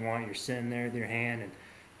exactly how you want. You're sitting there with your hand, and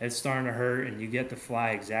it's starting to hurt, and you get the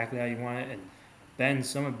fly exactly how you want it. And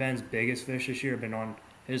some of Ben's biggest fish this year have been on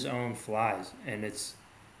his own flies, and it's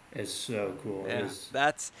so cool. Yeah, It's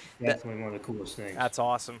that's definitely one of the coolest things. That's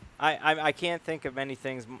awesome. I can't think of many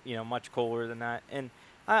things much cooler than that. And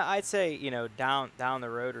I'd say down the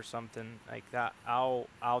road or something like that, I'll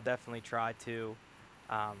definitely try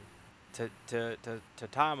um, to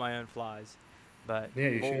tie my own flies. But Yeah,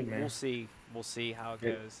 you should, man. We'll see how it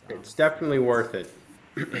goes. It's definitely worth it.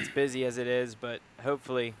 It's busy as it is, but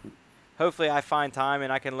hopefully I find time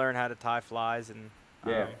and I can learn how to tie flies. And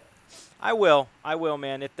Yeah. I will,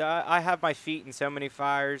 man. I have my feet in so many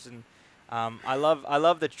fires, and I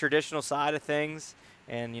love the traditional side of things.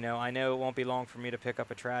 And I know it won't be long for me to pick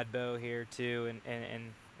up a trad bow here too,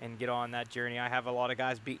 and get on that journey. I have a lot of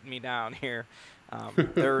guys beating me down here.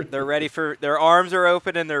 They're ready for, their arms are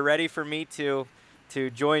open and they're ready for me to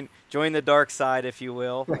join the dark side, if you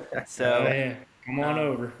will. So yeah. Come on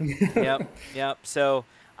over. yep. So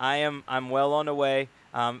I'm well on the way.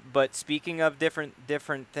 But speaking of different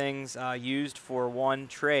things used for one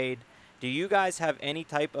trade, do you guys have any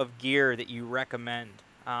type of gear that you recommend?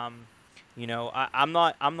 I'm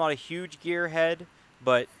not a huge gear head,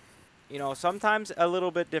 but sometimes a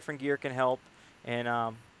little bit different gear can help.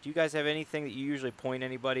 And do you guys have anything that you usually point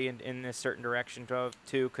anybody in a certain direction to?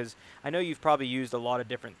 Because I know you've probably used a lot of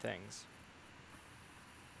different things.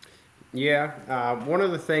 Yeah, one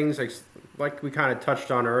of the things like we kind of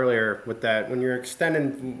touched on earlier with that, when you're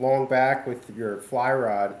extending long back with your fly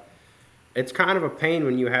rod, it's kind of a pain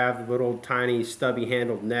when you have little tiny stubby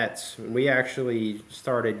handled nets. We actually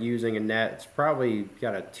started using a net. It's probably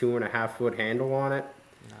got a 2.5 foot handle on it.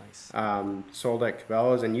 Nice. Sold at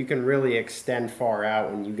Cabela's, and you can really extend far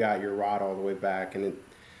out when you got your rod all the way back, and it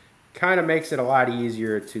kind of makes it a lot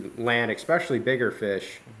easier to land, especially bigger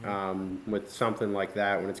fish, with something like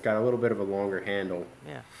that when it's got a little bit of a longer handle.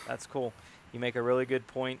 Yeah, that's cool. You make a really good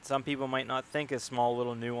point. Some people might not think of small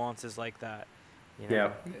little nuances like that.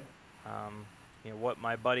 Yeah. What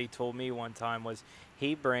my buddy told me one time was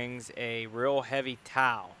he brings a real heavy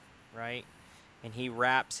towel, right? And he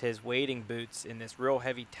wraps his wading boots in this real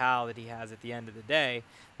heavy towel that he has at the end of the day.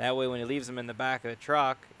 That way when he leaves them in the back of the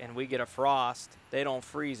truck and we get a frost, they don't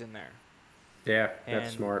freeze in there. Yeah, that's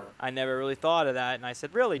And smart. I never really thought of that. And I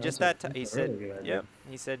said, really, just that? He said, really good idea. yep.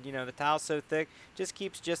 He said, the towel's so thick, just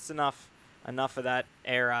keeps just enough of that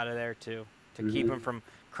air out of there to keep them from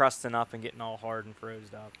crusting up and getting all hard and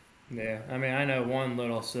frozen up. Yeah, I mean, I know one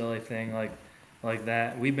little silly thing like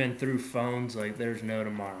that. We've been through phones like there's no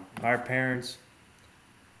tomorrow. Our parents,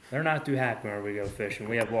 they're not too happy when we go fishing.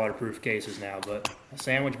 We have waterproof cases now, but a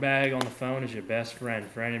sandwich bag on the phone is your best friend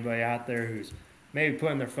for anybody out there who's maybe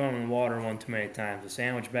putting their phone in the water one too many times. A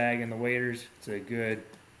sandwich bag in the waders, it's a good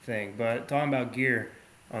thing. But talking about gear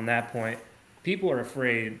on that point, people are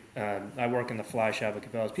afraid. I work in the fly shop at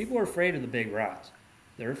Cabela's. People are afraid of the big rods.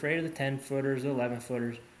 They're afraid of the 10-footers, the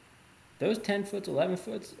 11-footers. Those 10 foots, 11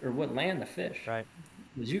 foots are what land the fish. Right.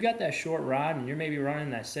 Because you got that short rod and you're maybe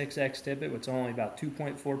running that 6X tippet, which is only about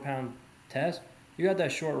 2.4 pound test. You got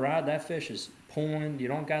that short rod, that fish is pulling. You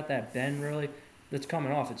don't got that bend really that's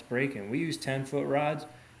coming off. It's breaking. We use 10-foot rods,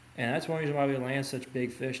 and that's one reason why we land such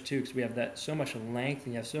big fish too, because we have that so much length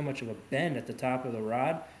and you have so much of a bend at the top of the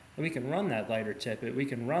rod that we can run that lighter tippet. We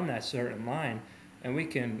can run that certain line, and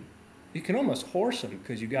you can almost horse them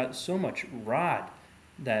because you got so much rod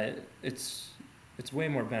that it's way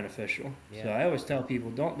more beneficial. Yeah. So I always tell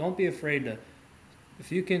people, don't be afraid to,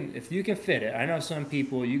 if you can fit it. I know some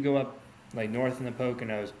people, you go up like north in the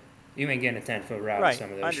Poconos, you ain't getting a 10-foot rod Right. with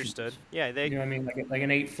some of those. Understood. Shoots. Yeah, You know what I mean? Like an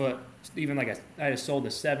 8-foot, even I just sold a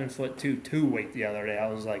 7-foot two weight the other day. I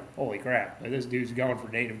was like, holy crap, this dude's going for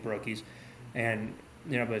native brookies, and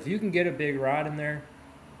but if you can get a big rod in there,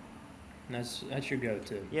 that's your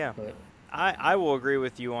go-to. Yeah. But I will agree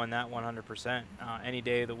with you on that 100%. Any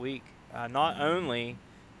day of the week. Not only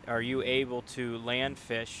are you able to land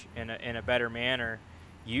fish in a better manner,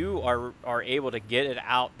 you are able to get it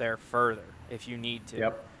out there further if you need to.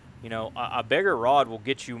 Yep. A bigger rod will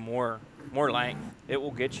get you more length. It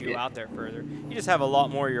will get you out there further. You just have a lot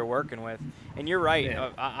more you're working with. And you're right. Yeah.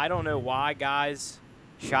 I don't know why guys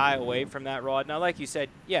shy away from that rod. Now, like you said,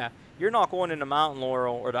 yeah, you're not going into mountain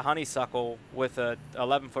laurel or the honeysuckle with a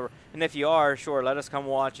 11-foot. And if you are, sure, let us come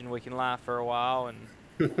watch and we can laugh for a while. And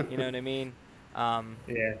you know what I mean?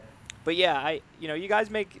 yeah. But yeah, you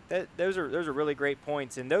guys make that. Those are really great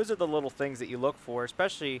points, and those are the little things that you look for,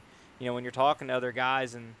 especially when you're talking to other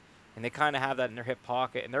guys and and they kind of have that in their hip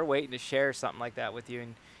pocket, and they're waiting to share something like that with you,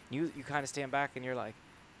 and you kind of stand back and you're like,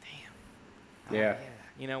 damn, Yeah. yeah.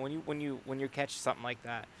 You know, when you catch something like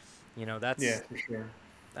that, you know, Yeah, for sure.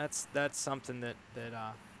 that's something that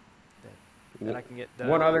I can get done.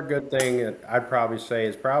 One other good thing that I'd probably say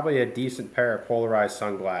is probably a decent pair of polarized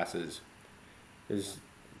sunglasses. Is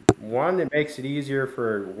one, it makes it easier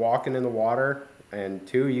for walking in the water, and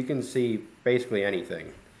two, you can see basically anything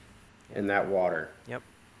Yep. in that water. Yep.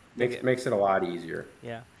 Makes it a lot easier.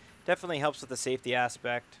 Yeah. Definitely helps with the safety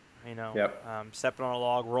aspect. You know, Yep. stepping on a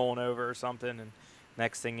log, rolling over or something, and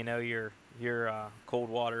next thing you know, you're cold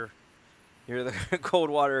water. You're the cold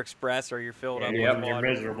water express, or you're filled Yeah, up with you're water.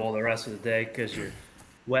 miserable the rest of the day because you're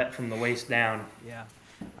wet from the waist down. Yeah.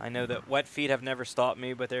 I know that wet feet have never stopped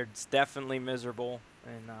me, but they're definitely miserable.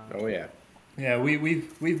 And Oh yeah. Yeah,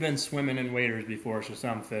 we've been swimming in waders before, so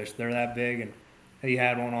some fish they're that big, and he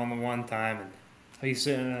had one on the one time, and he's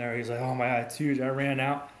sitting there, he's like, oh my god, it's huge. I ran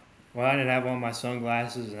out. Well, I didn't have on my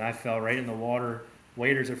sunglasses, and I fell right in the water.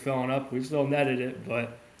 Waders are filling up. We still netted it,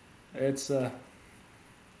 but it's that's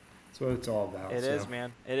what it's all about. it so. is,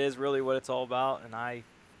 man. It is really what it's all about, and I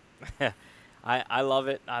love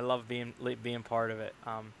it. I love being part of it.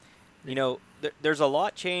 You know, there's a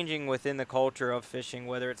lot changing within the culture of fishing,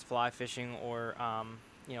 whether it's fly fishing or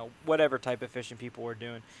you know, whatever type of fishing people are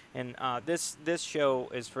doing. And this show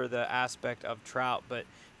is for the aspect of trout. But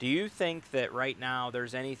do you think that right now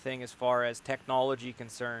there's anything as far as technology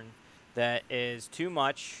concerned that is too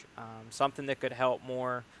much, something that could help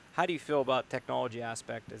more? How do you feel about technology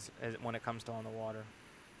aspect as when it comes to on the water?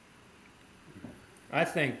 I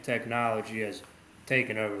think technology has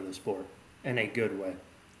taken over the sport in a good way.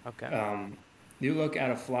 Okay. You look at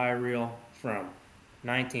a fly reel from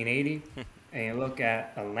 1980, and you look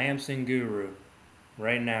at a Lamson Guru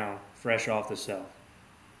right now, fresh off the shelf.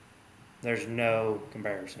 There's no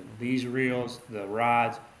comparison. These reels, the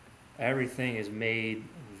rods, everything is made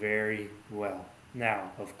very well.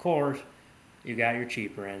 Now, of course, you got your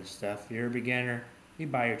cheaper end stuff. If you're a beginner, you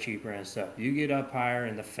buy your cheaper end stuff. You get up higher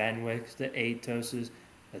in the Fenwicks, the Atoses,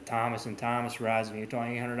 the Thomas and Thomas rods, and you're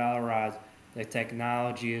talking $800 rods, the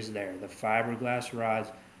technology is there. The fiberglass rods,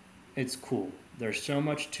 it's cool. There's so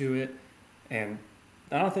much to it, and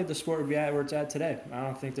I don't think the sport would be at where it's at today. I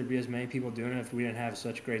don't think there'd be as many people doing it if we didn't have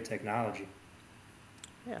such great technology.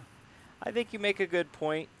 Yeah. I think you make a good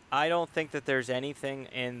point. I don't think that there's anything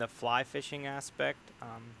in the fly fishing aspect.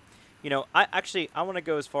 You know, I want to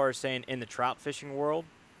go as far as saying in the trout fishing world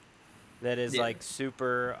that is Yeah. like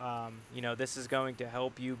super. You know, this is going to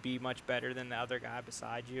help you be much better than the other guy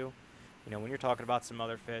beside you. You know, when you're talking about some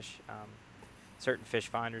other fish, certain fish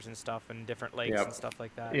finders and stuff, and different lakes and Yep. stuff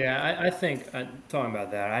like that. Yeah, I think talking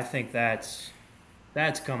about that, I think that's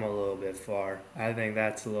come a little bit far. I think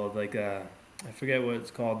that's a little like I forget what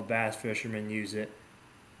it's called. The bass fishermen use it.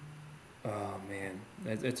 Oh man,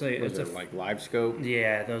 it's a Was it's a it like live scope?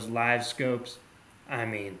 yeah, those live scopes. I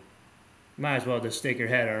mean, might as well just stick your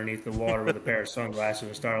head underneath the water with a pair of sunglasses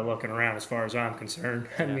and start looking around. As far as I'm concerned,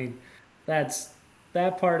 I Yeah. mean, that's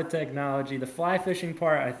that part of technology. The fly fishing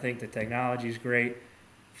part, I think the technology is great.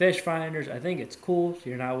 Fish finders, I think it's cool, so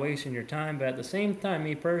you're not wasting your time. But at the same time,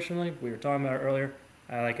 me personally, we were talking about it earlier,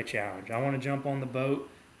 I like a challenge. I want to jump on the boat.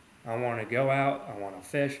 I want to go out. I want to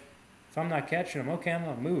fish. If I'm not catching them, okay, I'm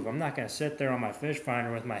going to move. I'm not going to sit there on my fish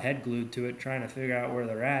finder with my head glued to it trying to figure out where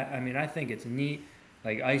they're at. I mean, I think it's neat.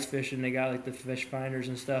 Like ice fishing, they got like the fish finders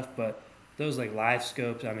and stuff, but those like live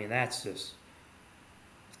scopes, I mean, that's just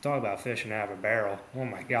talk about fishing out of a barrel. Oh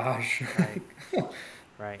my gosh. Right.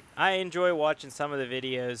 Right. I enjoy watching some of the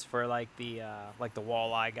videos for like the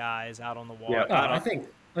walleye guys out on the water. Yep. Oh, I I don't. think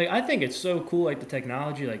I think it's so cool, like the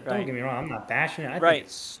technology. Like, don't Right. get me wrong, I'm not bashing it. I think Right.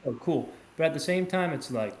 it's so cool, but at the same time, it's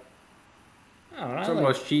like I don't know. It's I like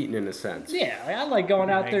almost cheating in a sense. yeah, I like going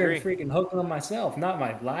out I there and agree. freaking hooking them myself, not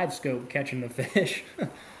my live scope catching the fish.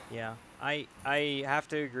 Yeah. I have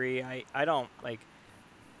to agree. I don't like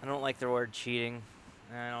the word cheating.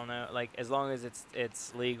 I don't know. Like as long as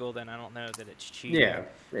it's legal, then I don't know that it's cheating. Yeah.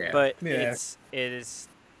 Yeah. But Yeah. it is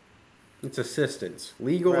It's assistance,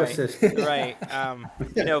 legal right. assistance. Right.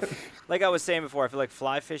 You know, like I was saying before, I feel like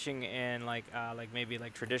fly fishing and like maybe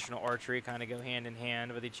like traditional archery kind of go hand in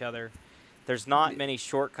hand with each other. There's not many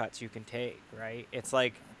shortcuts you can take, right? It's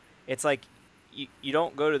like you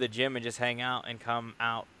don't go to the gym and just hang out and come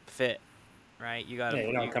out fit, right? You got to Yeah,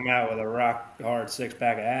 you put don't come out with a rock hard 6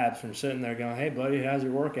 pack of abs from sitting there going, "Hey, buddy, how's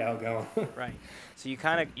your workout going?" right. So you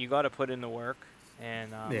got to put in the work,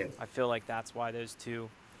 and Yeah. I feel like that's why those two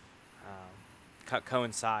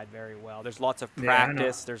coincide very well. There's lots of Yeah, I know.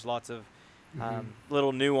 practice. There's lots of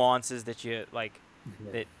little nuances that you like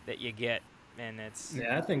that you get and it's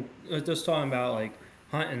Yeah, I think just talking about like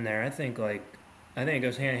hunting there. I think it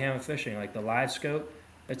goes hand in hand with fishing. Like the live scope,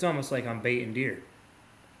 it's almost like I'm baiting deer.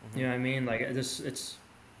 You know what I mean? Like it's.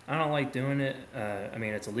 I don't like doing it. I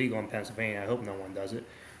mean, it's illegal in Pennsylvania. I hope no one does it,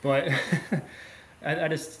 but I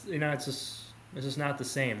just it's just not the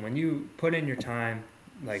same. When you put in your time,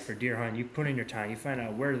 like for deer hunting, you put in your time. You find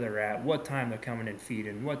out where they're at, what time they're coming and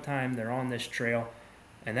feeding, what time they're on this trail,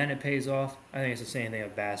 and then it pays off. I think it's the same thing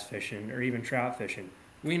with bass fishing or even trout fishing.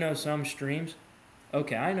 We know some streams.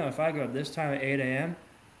 Okay, I know if I go at this time at 8 a.m.,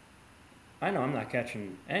 I know I'm not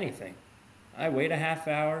catching anything. I wait a half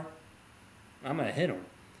hour, I'm gonna hit them,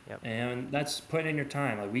 Yep. and that's putting in your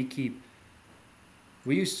time. Like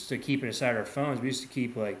we used to keep it inside our phones. We used to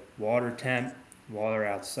keep like water temp, water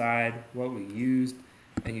outside, what we used,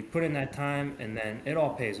 and you put in that time, and then it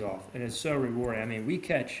all pays off, and it's so rewarding. I mean,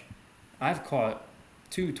 I've caught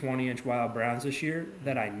two 20-inch wild browns this year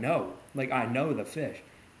that I know, like I know the fish,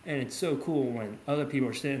 and it's so cool when other people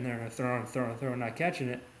are sitting there and throwing, not catching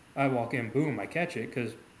it. I walk in, boom, I catch it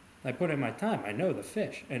because I put in my time. I know the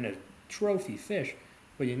fish, and a trophy fish,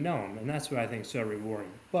 but you know them, and that's what I think is so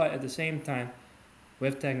rewarding. But at the same time,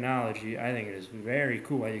 with technology, I think it is very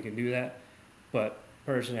cool how you can do that. But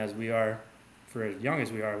personally, as we are, for as young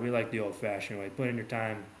as we are, we like the old-fashioned way. Put in your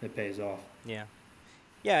time, it pays off. Yeah.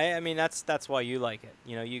 Yeah, I mean that's why you like it.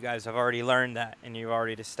 You know, you guys have already learned that, and you've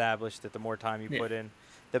already established that the more time you Yeah. put in,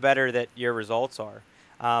 the better that your results are.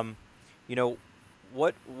 Um, you know,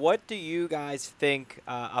 what do you guys think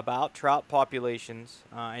about trout populations?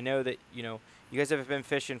 I know that you guys have been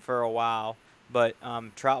fishing for a while, but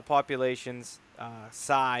trout populations,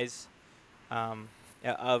 size, and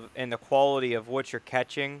the quality of what you're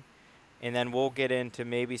catching, and then we'll get into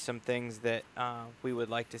maybe some things that we would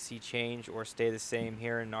like to see change or stay the same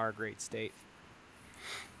here in our great state.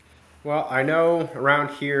 Well, I know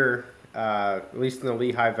around here, at least in the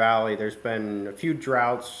Lehigh Valley, there's been a few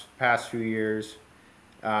droughts past few years.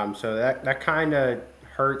 So that kind of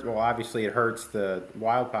hurts. Well, obviously it hurts the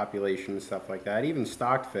wild population and stuff like that, even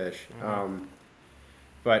stocked fish.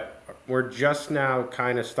 But we're just now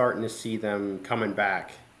kind of starting to see them coming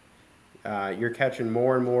back. You're catching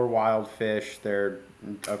more and more wild fish. They're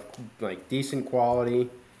of like decent quality.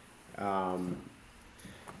 Um,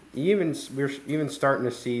 we're even starting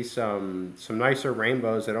to see some nicer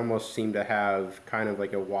rainbows that almost seem to have kind of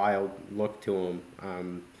like a wild look to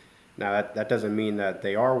them. Now that doesn't mean that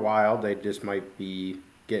they are wild. They just might be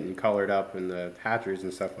getting colored up in the hatcheries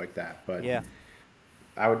and stuff like that. But Yeah.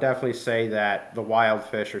 I would definitely say that the wild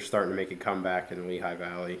fish are starting to make a comeback in the Lehigh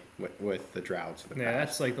Valley with the droughts in the Yeah, past.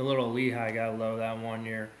 that's like the little Lehigh got low that one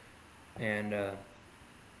year, and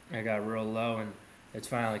I got real low, and it's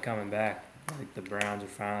finally coming back. Like the Browns are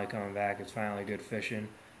finally coming back. It's finally good fishing.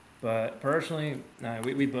 But personally,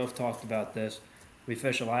 we both talked about this. We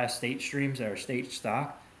fish a lot of state streams that are state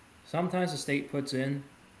stock. Sometimes the state puts in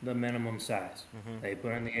the minimum size. They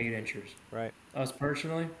put in the 8 inchers. Right. Us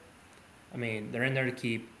personally, I mean, they're in there to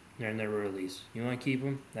keep. They're in there to release. You want to keep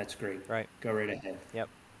them? That's great. Right. Go right ahead. Yep.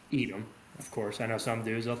 Eat them, of course. I know some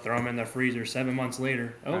dudes, they'll throw them in their freezer 7 months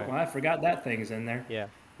later. Oh, Right. well, I forgot that thing's in there. Yeah.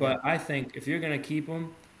 But I think if you're going to keep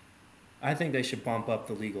them, I think they should bump up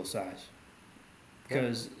the legal size.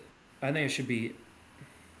 Because I think it should be,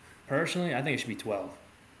 personally, I think it should be 12.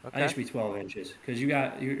 I think it should be 12 inches. Because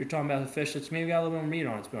you're talking about a fish that's maybe got a little bit more meat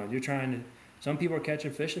on its bones. You're trying to, some people are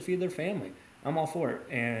catching fish to feed their family. I'm all for it.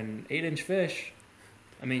 And 8-inch fish,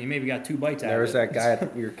 I mean, you maybe got 2 bites out of it. There was that guy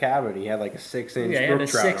at your cabin. He had like a 6-inch Yeah, he had brook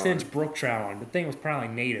a trout 6-inch on. brook trout on. The thing was probably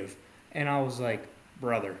native. And I was like,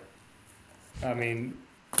 brother, I mean,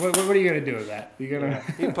 what are you going to do with that? You going to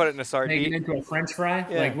You can put it in a make it sardine. into a French fry?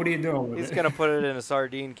 Yeah. Like, what are you doing with He's it? gonna put it in a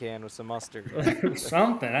sardine can with some mustard.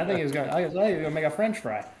 Something. I think he was going to make a French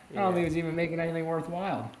fry. I Yeah. don't think he was even making anything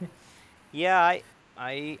worthwhile. Yeah,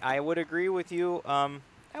 I would agree with you.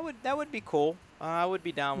 That would be cool. I would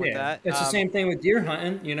be down with Yeah, that. it's the same thing with deer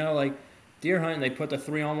hunting. You know, like deer hunting, they put the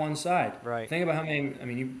 3 on one side. Right. Think about how many. I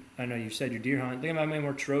mean, I know you said you're deer hunting. Think about how many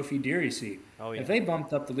more trophy deer you see. Oh yeah. If they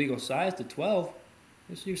bumped up the legal size to 12,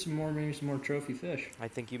 let's do maybe some more trophy fish. I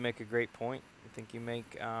think you make a great point. I think you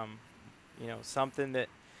make something that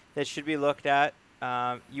should be looked at.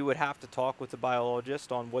 You would have to talk with the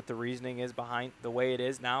biologist on what the reasoning is behind the way it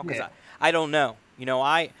is now, because Yeah. I don't know.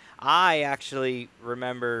 I actually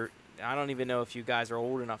remember. I don't even know if you guys are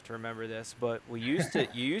old enough to remember this, but you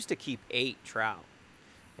used to keep 8 trout.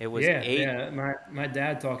 It was 8. Yeah. My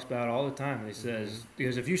dad talks about it all the time. He says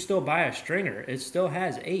because if you still buy a stringer, it still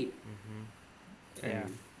has 8. Yeah.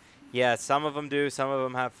 Yeah, some of them do. Some of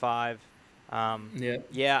them have 5. Yeah.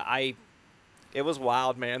 Yeah, it was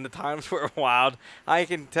wild, man. The times were wild. I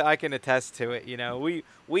can attest to it. You know,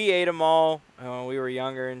 we ate them all when we were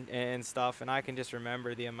younger and stuff, and I can just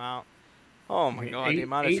remember the amount. Oh I my mean, God, the eight,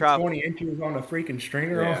 amount of eight travel. 20 inches on a freaking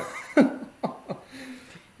stringer. Yeah.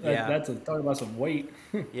 Yeah, That's talk about some weight.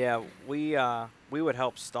 yeah. We would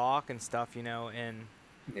help stock and stuff, you know, and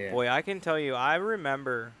Yeah. boy, I can tell you, I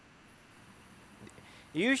remember.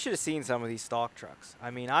 You should have seen some of these stock trucks.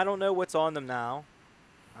 I mean, I don't know what's on them now,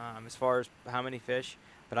 as far as how many fish,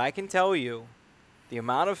 but I can tell you the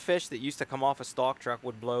amount of fish that used to come off a stock truck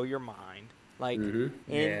would blow your mind. Like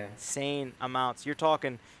Mm-hmm. Yeah. insane amounts. You're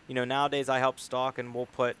talking, you know, nowadays I help stock and we'll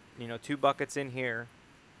put, you know, 2 buckets in here,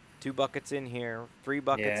 2 buckets in here, 3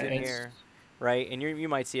 buckets Yeah. in It's here, right? And you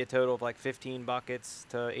might see a total of like 15 buckets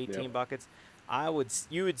to Yep. 18 buckets.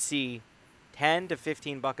 You would see 10 to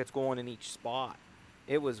 15 buckets going in each spot.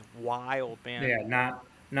 It was wild, man. Yeah,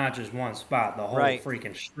 not just one spot, the whole Right,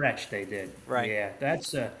 freaking stretch they did. right. Yeah,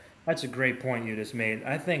 that's a great point you just made.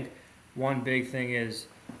 I think one big thing is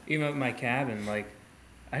even at my cabin, like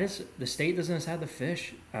the state doesn't just have the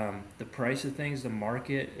fish. The price of things, the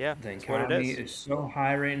market, Yeah, the that's what it economy is. is so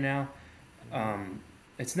high right now.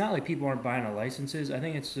 It's not like people aren't buying the licenses. I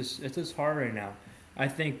think it's just hard right now. I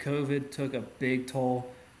think COVID took a big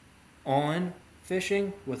toll on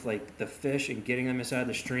fishing with like the fish and getting them inside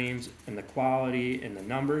the streams and the quality and the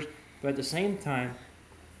numbers. But at the same time,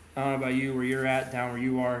 I don't know about you where you're at, down where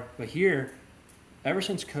you are, but here, ever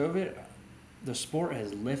since COVID, the sport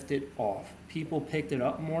has lifted off. People picked it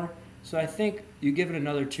up more. So I think you give it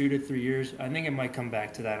another 2 to 3 years, I think it might come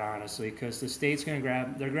back to that honestly, because the state's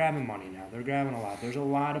gonna they're grabbing money now. They're grabbing a lot. There's a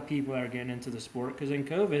lot of people that are getting into the sport because in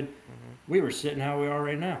COVID, we were sitting how we are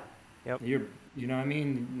right now. Yep. You know what I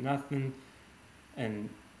mean? Nothing, and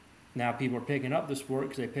now people are picking up the sport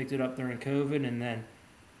because they picked it up during COVID, and then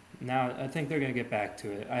now I think they're gonna get back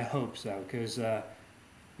to it. I hope so, because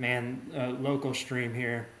man, local stream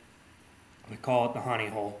here, we call it the honey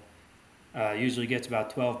hole. Usually gets about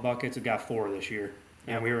 12 buckets. It got 4 this year,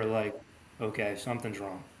 and we were like, okay, something's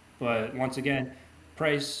wrong. But once again,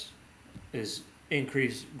 price is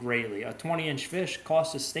increased greatly. A 20-inch fish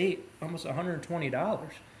costs the state almost $120.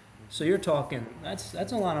 So you're talking that's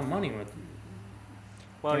a lot of money with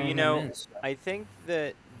Well, you throwing them know, in. So, I think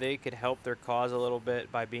that they could help their cause a little bit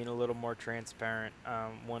by being a little more transparent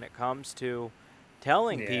when it comes to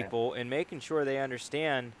telling yeah, people and making sure they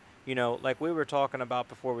understand, you know, like we were talking about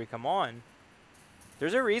before we come on,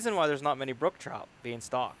 there's a reason why there's not many brook trout being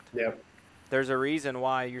stocked. Yep. There's a reason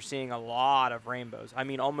why you're seeing a lot of rainbows. I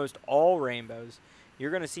mean, almost all rainbows.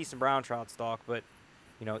 You're going to see some brown trout stock, but,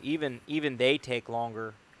 you know, even they take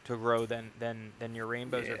longer to grow than your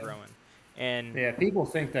rainbows are yeah, growing. And, yeah. People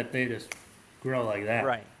think that they just grow like that.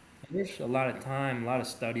 right. There's a lot of time, a lot of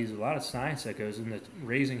studies, a lot of science that goes into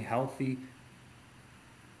raising healthy,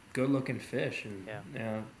 good-looking fish, and Yeah. you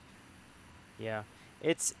know, Yeah,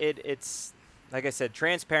 it's like I said,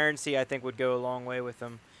 transparency I think would go a long way with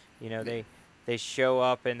them. You know, they show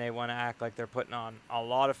up and they want to act like they're putting on a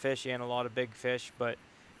lot of fish and a lot of big fish, but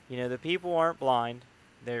you know the people aren't blind.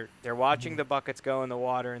 They're watching the buckets go in the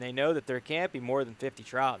water and they know that there can't be more than 50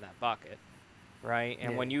 trout in that bucket, right?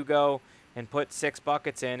 And yeah, when you go and put 6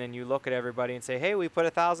 buckets in and you look at everybody and say, "Hey, we put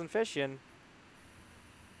 1,000 fish in,"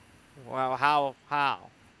 well, how,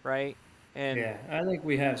 right? And yeah. I think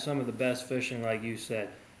we have some of the best fishing, like you said,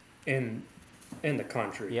 in in the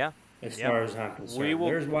country. yeah, As yep, far as I'm we concerned, will.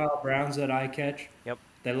 there's wild browns that I catch Yep,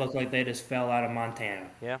 that look like they just fell out of Montana,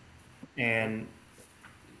 yeah. and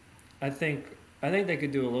I think I think they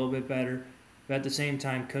could do a little bit better. But at the same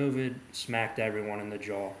time, COVID smacked everyone in the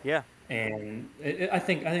jaw, Yeah. and I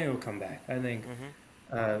think it will come back. I think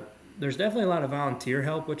Mhm. uh, there's definitely a lot of volunteer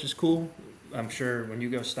help, which is cool. I'm sure when you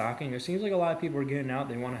go stocking, it seems like a lot of people are getting out.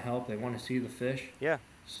 They want to help. They want to see the fish. Yeah.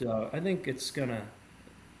 So I think it's gonna.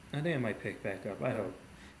 I think it might pick back up. I hope.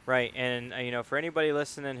 Right. And you know, for anybody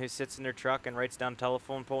listening who sits in their truck and writes down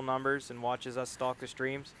telephone pole numbers and watches us stalk the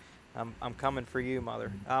streams, I'm coming for you,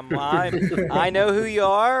 mother. I know who you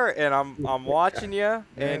are, and I'm watching you, Yeah,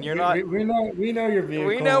 and you're not. we know your We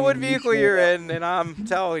vehicle. know what And you vehicle showed you're up. in, and I'm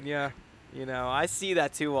telling you, you know, I see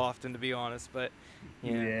that too often, to be honest. But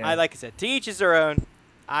you know, Yeah. like I said, to each is their own.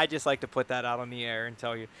 I just like to put that out on the air and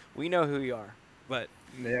tell you, we know who you are. But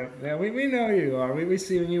Yeah, we know you are. We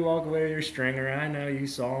see when you walk away with your stringer. I know you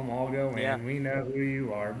saw them all go yeah, in. We know who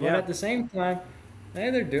you are. But yeah. at the same time, hey,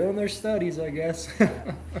 they're doing their studies, I guess.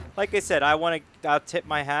 Like I said, I'll tip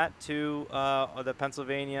my hat to the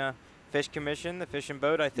Pennsylvania Fish Commission, the Fish and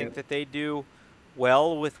Boat. I think Yep. that they do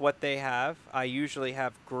well with what they have. I usually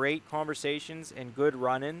have great conversations and good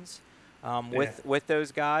run-ins Yeah. with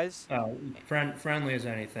those guys. Friendly as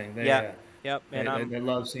anything. Yeah, Yep. And They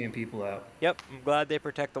love seeing people out. Yep, I'm glad they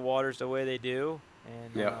protect the waters the way they do,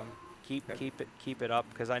 and Yep. keep it up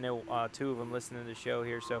because I know two of them listening to the show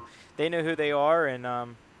here, so they know who they are,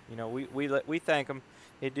 and we thank them.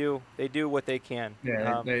 They do what they can.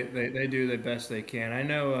 Yeah, they do the best they can. I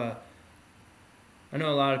know a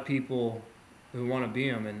lot of people who want to be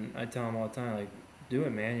them, and I tell them all the time, like, do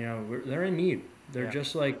it, man. You know, they're in need. Yeah.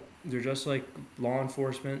 They're just like law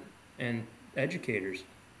enforcement and educators.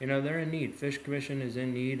 You know, they're in need. Fish Commission is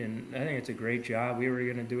in need, and I think it's a great job. We were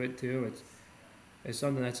gonna do it too. It's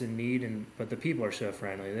something that's in need, but the people are so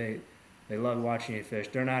friendly. They love watching you fish.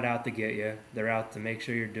 They're not out to get you. They're out to make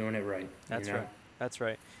sure you're doing it right. That's you know? right. That's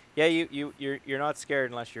right. Yeah, you're not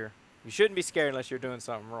scared unless you shouldn't be scared unless you're doing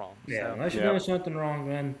something wrong. Yeah, So. unless you're doing something wrong,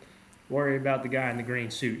 then worry about the guy in the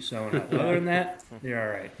green suit sewing up. Other than that, you're all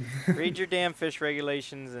right. Read your damn fish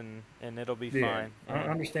regulations and it'll be fine. I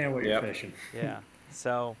understand what you're fishing. Yeah.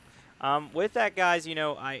 So, with that, guys,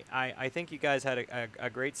 I think you guys had a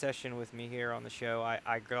great session with me here on the show.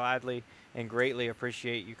 I gladly and greatly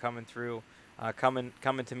appreciate you coming through, coming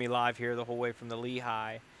to me live here the whole way from the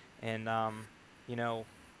Lehigh, and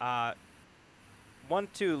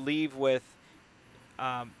want to leave with,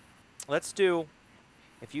 let's do.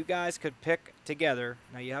 If you guys could pick together,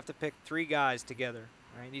 now you have to pick 3 guys together,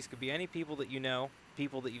 right? These could be any people that you know,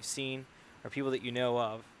 people that you've seen, or people that you know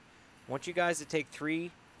of. I want you guys to take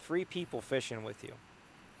three people fishing with you.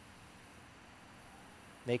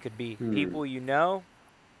 They could be people you know,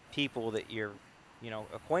 people that you're,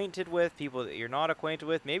 acquainted with, people that you're not acquainted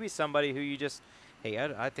with, maybe somebody who you just, hey,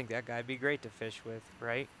 I think that guy'd be great to fish with,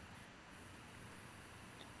 right?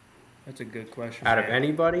 That's a good question. Out of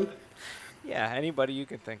anybody? Yeah, anybody you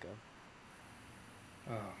can think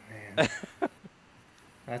Oh of. man,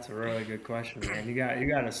 that's a really good question, man. You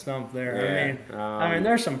got a stump there. Yeah. I mean,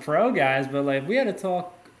 there's some pro guys, but like we had to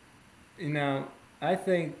talk. I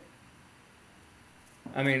think.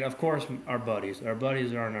 I mean, of course, our buddies. Our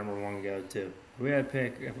buddies are our number one go-to. We had to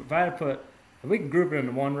pick. If we can group it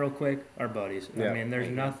into one real quick, our buddies. Yeah. I mean, there's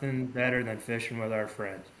nothing better than fishing with our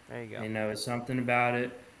friends. There you go. It's something about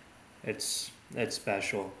it. It's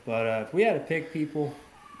special. But if we had to pick people,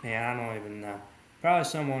 man, I don't even know. Probably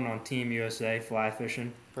someone on Team USA fly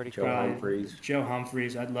fishing. Pretty cool. Joe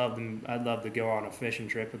Humphreys. I'd love to go on a fishing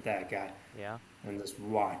trip with that guy. Yeah. And just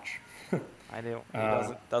watch. I do. He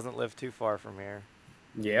doesn't live too far from here.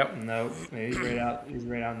 Yep. No, he's right out. He's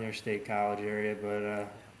right out near State College area, but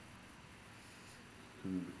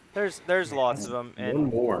there's lots of them.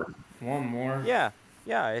 And one more. Yeah.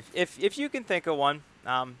 If you can think of one,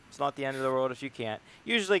 it's not the end of the world if you can't.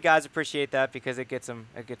 Usually, guys appreciate that because it gets them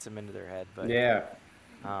into their head. But yeah.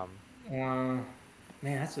 Man,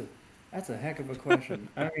 that's a heck of a question.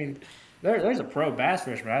 I mean, there's a pro bass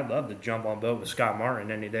fisherman. I'd love to jump on boat with Scott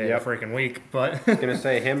Martin any day of the freaking week. But I was gonna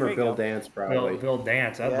say him or Bill Dance probably. Bill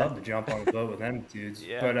Dance. I'd love to jump on a boat with them dudes.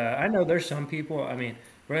 Yeah. But I know there's some people. I mean,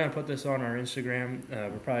 we're gonna put this on our Instagram.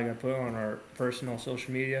 We're probably gonna put it on our personal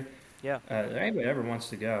social media. Yeah. Anybody ever wants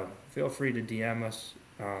to go, feel free to DM us.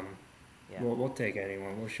 We'll take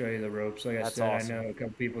anyone. We'll show you the ropes. Like I said, awesome. I know a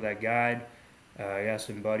couple people that guide. I got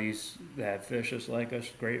some buddies that fish just like us,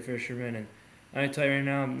 great fishermen. And I tell you right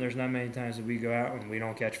now, there's not many times that we go out and we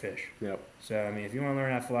don't catch fish. Yep. So, I mean, if you want to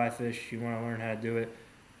learn how to fly fish, you want to learn how to do it,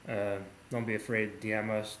 don't be afraid to DM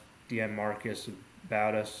us, DM Marcus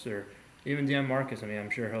about us, or even DM Marcus. I mean, I'm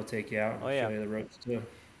sure he'll take you out and show you the ropes too.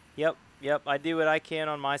 Yep. I do what I can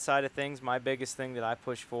on my side of things. My biggest thing that I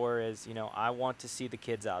push for is, I want to see the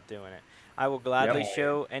kids out doing it. I will gladly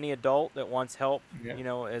show any adult that wants help,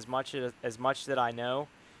 as much that I know,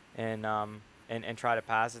 and try to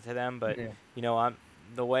pass it to them. But I'm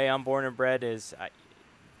the way I'm born and bred is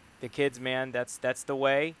the kids, man. That's the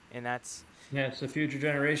way, and that's it's the future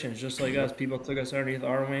generations. Just like us, people took us underneath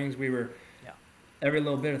our wings. We were every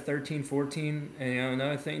little bit of 13, 14. And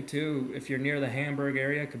another thing too, if you're near the Hamburg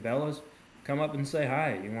area, Cabela's, come up and say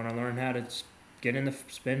hi. You want to learn how to get into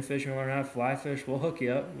spin fishing, learn how to fly fish, we'll hook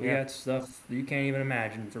you up. We got stuff you can't even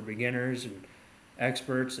imagine for beginners and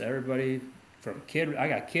experts, everybody from I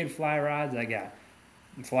got kid fly rods, I got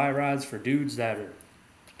fly rods for dudes that are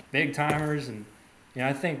big timers. And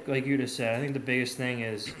I think, like you just said, I think the biggest thing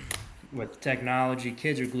is with technology,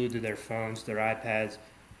 kids are glued to their phones, their iPads.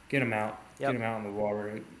 Get them out. Get them out in the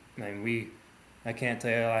water. I mean, I can't tell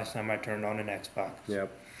you the last time I turned on an Xbox.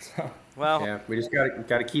 Yep. So, we just got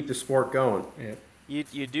to keep the sport going. Yep.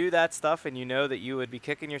 You do that stuff, and you know that you would be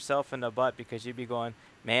kicking yourself in the butt because you'd be going,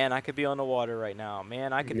 man, I could be on the water right now.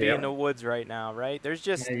 Man, I could be in the woods right now, right? There's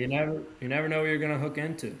just you never know what you're gonna hook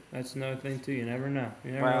into. That's another thing too. You never know.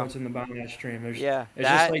 You never know what's in the bottom of that stream. It's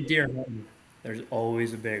just like deer hunting. There's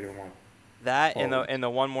always a bigger one. That and the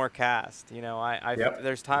one more cast. Yep.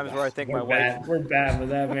 There's times where I think my We're wife. bad. We're bad with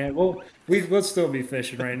that, man. We'll still be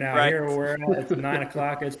fishing right now. Right. Here we're at, it's 9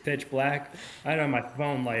 o'clock. It's pitch black. I know my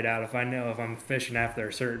phone light out if I know if I'm fishing after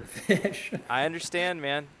a certain fish. I understand,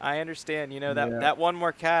 man. I understand. That Yeah. that one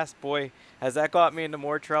more cast, boy, has that got me into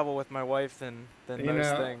more trouble with my wife than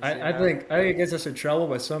most things. I think it gets us in trouble,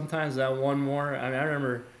 but sometimes that one more. I mean, I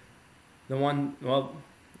remember the one. Well,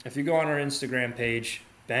 if you go on our Instagram page,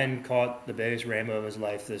 Ben caught the biggest rainbow of his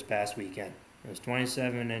life this past weekend. It was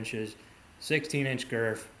 27 inches, 16-inch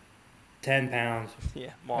girth, 10 pounds. Yeah,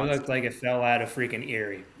 It monster. looked like it fell out of freaking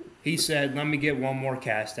Erie. He said, "Let me get one more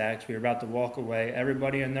cast axe." We were about to walk away.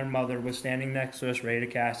 Everybody and their mother was standing next to us, ready to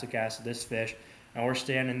cast this fish, and we're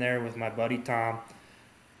standing there with my buddy Tom,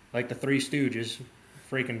 like the Three Stooges,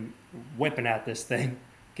 freaking whipping at this thing,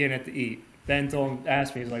 getting it to eat. Ben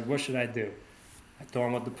asked me, he's like, "What should I do?" I told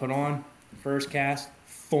him what to put on. First cast,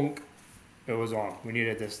 thunk, it was on. We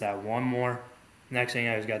needed that one more. Next thing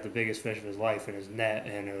I he's got the biggest fish of his life in his net,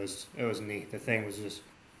 and it was neat. The thing was just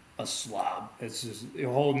a slob. It's just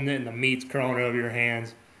you're holding it, and the meat's curling over your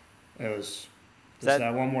hands. It was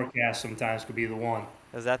that one more cast sometimes could be the one.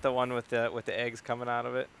 Is that the one with the eggs coming out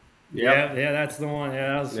of it? Yep. Yeah, that's the one.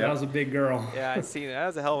 Yeah, that was a big girl. Yeah, I seen it. That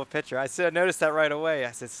was a hell of a picture. I noticed that right away.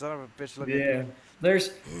 I said, "Son of a bitch, look at Yeah.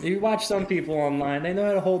 You watch some people online, they know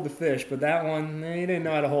how to hold the fish, but that one, you didn't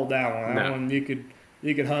know how to hold that one. That one, you could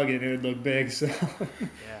hug it and it would look big. So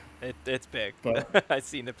Yeah, it's big. But- I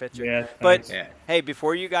seen the picture. yeah, But thanks. hey,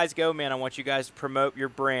 before you guys go, man, I want you guys to promote your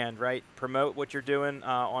brand, right? Promote what you're doing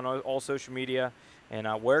on all social media, and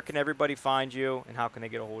where can everybody find you, and how can they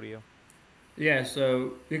get a hold of you? Yeah,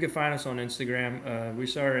 so you can find us on Instagram. We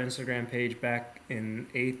started our Instagram page back in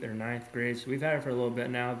 8th or 9th grade. So we've had it for a little bit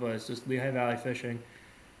now, but it's just Lehigh Valley Fishing.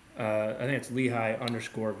 I think it's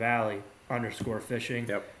Lehigh_Valley_fishing.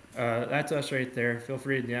 Yep. That's us right there. Feel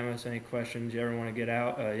free to DM us any questions you ever want to get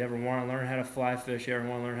out. You ever want to learn how to fly fish, you ever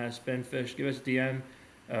want to learn how to spin fish, give us a DM.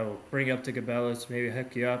 We'll bring you up to Cabela's, maybe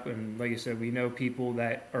hook you up. And like you said, we know people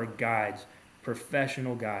that are guides,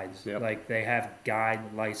 professional guides. Yep. Like they have guide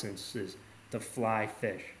licenses to fly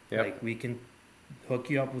fish. Yep. Like we can hook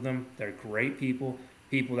you up with them. They're great people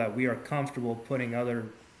that we are comfortable putting other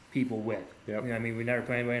people with. Yep. I mean, we never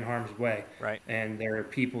put anybody in harm's way. Right. And there are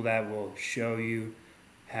people that will show you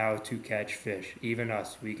how to catch fish. Even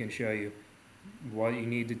us, we can show you what you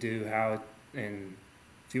need to do, and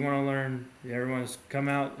if you want to learn, everyone's come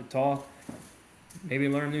out and talk, maybe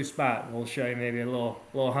learn a new spot. We'll show you maybe a little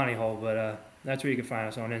honey hole, but that's where you can find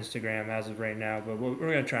us on Instagram as of right now. But we're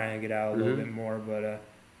gonna try and get out a little bit more. But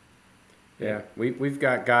yeah, we've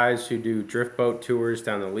got guys who do drift boat tours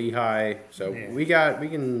down the Lehigh, so Yeah. we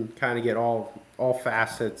can kind of get all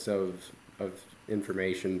facets of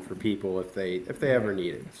information for people if they ever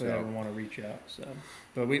need it. if we ever want to reach out, so.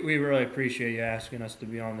 But we really appreciate you asking us to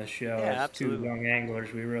be on this show. Yeah, As absolutely. two young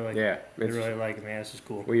anglers, we really like it, man. This is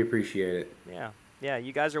cool. We appreciate it. Yeah.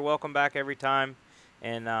 You guys are welcome back every time,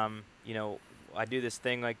 and I do this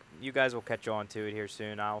thing like you guys will catch on to it here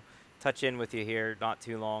soon. I'll touch in with you here not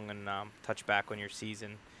too long and touch back on your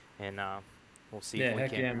season, and we'll see if we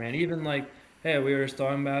can. Yeah, man. Even like, hey, we were just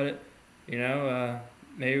talking about it.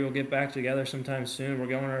 Maybe we'll get back together sometime soon. We're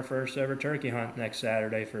going on our first ever turkey hunt next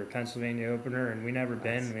Saturday for a Pennsylvania opener, and we never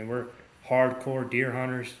been. I mean, we're hardcore deer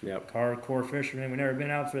hunters, hardcore fishermen. We've never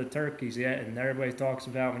been out for the turkeys yet, and everybody talks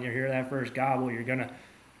about when you hear that first gobble, you're gonna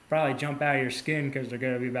probably jump out of your skin because they're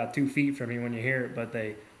gonna be about 2 feet from you when you hear it. But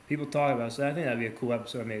people talk about it, so I think that'd be a cool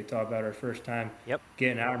episode. Maybe talk about our first time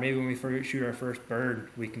getting out, or maybe when we first shoot our first bird,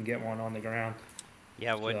 we can get one on the ground.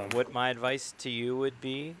 Yeah, what my advice to you would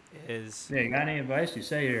be is... Yeah, you got any advice? You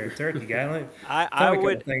say you're a turkey guy. I'd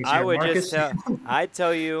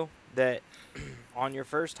tell you that on your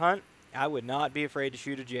first hunt, I would not be afraid to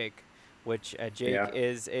shoot a jake, which a jake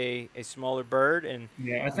is a smaller bird. And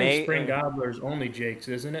yeah, I think spring gobbler's only jakes,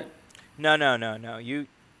 isn't it? No.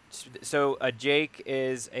 So a jake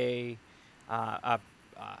is a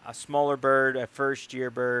smaller bird, a first-year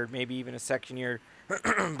bird, maybe even a second-year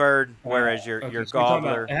bird, whereas your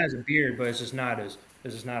gobbler it has a beard, but it's just not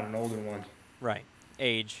an older one. Right.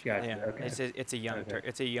 Age. Gotcha. Yeah. Okay. It's a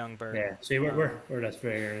young bird. Yeah. See, we're just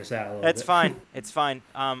figuring this out a little That's bit. fine. It's fine.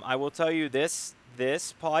 I will tell you this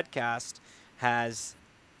podcast has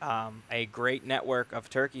a great network of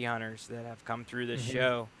turkey hunters that have come through this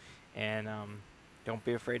show, and don't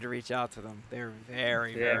be afraid to reach out to them. They're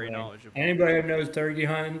very knowledgeable. Anybody who knows turkey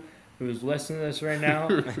hunting who's listening to this right now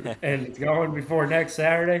and it's going before next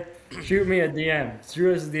Saturday, shoot me a DM.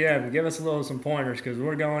 Shoot us a DM. Give us some pointers because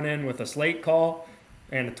we're going in with a slate call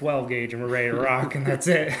and a 12 gauge, and we're ready to rock, and that's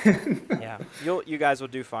it. Yeah, you guys will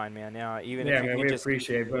do fine, man. Yeah, even Yeah, if you man, can we just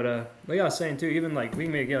appreciate it. But like I was saying too, even like we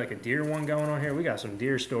may get like a deer one going on here. We got some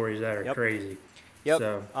deer stories that are Yep. crazy. Yep,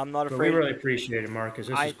 So, I'm not but we afraid. really appreciate it, Marcus.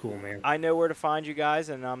 This is I cool, man. I know where to find you guys,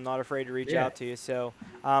 and I'm not afraid to reach Yeah. out to you. So,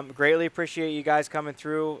 greatly appreciate you guys coming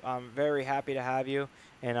through. I'm very happy to have you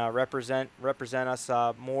and represent us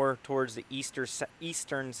more towards the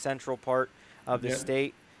eastern central part of the Yep.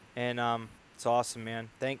 state, and it's awesome, man.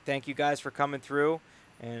 Thank you guys for coming through,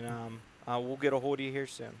 and we'll get a hold of you here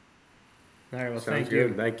soon. All right. Well, Sounds thank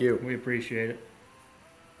good. you. Thank you. We appreciate it.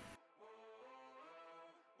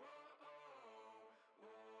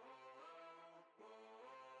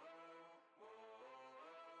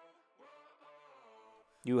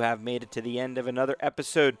 You have made it to the end of another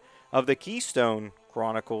episode of the Keystone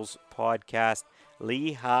Chronicles podcast.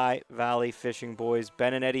 Lehigh Valley Fishing Boys.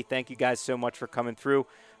 Ben and Eddie, thank you guys so much for coming through.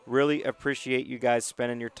 Really appreciate you guys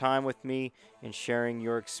spending your time with me and sharing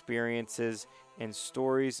your experiences and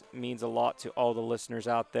stories. It means a lot to all the listeners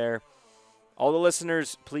out there. All the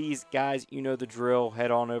listeners, please, guys, you know the drill.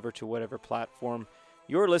 Head on over to whatever platform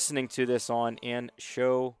you're listening to this on and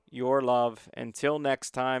show your love. Until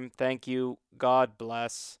next time, thank you. God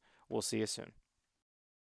bless. We'll see you soon.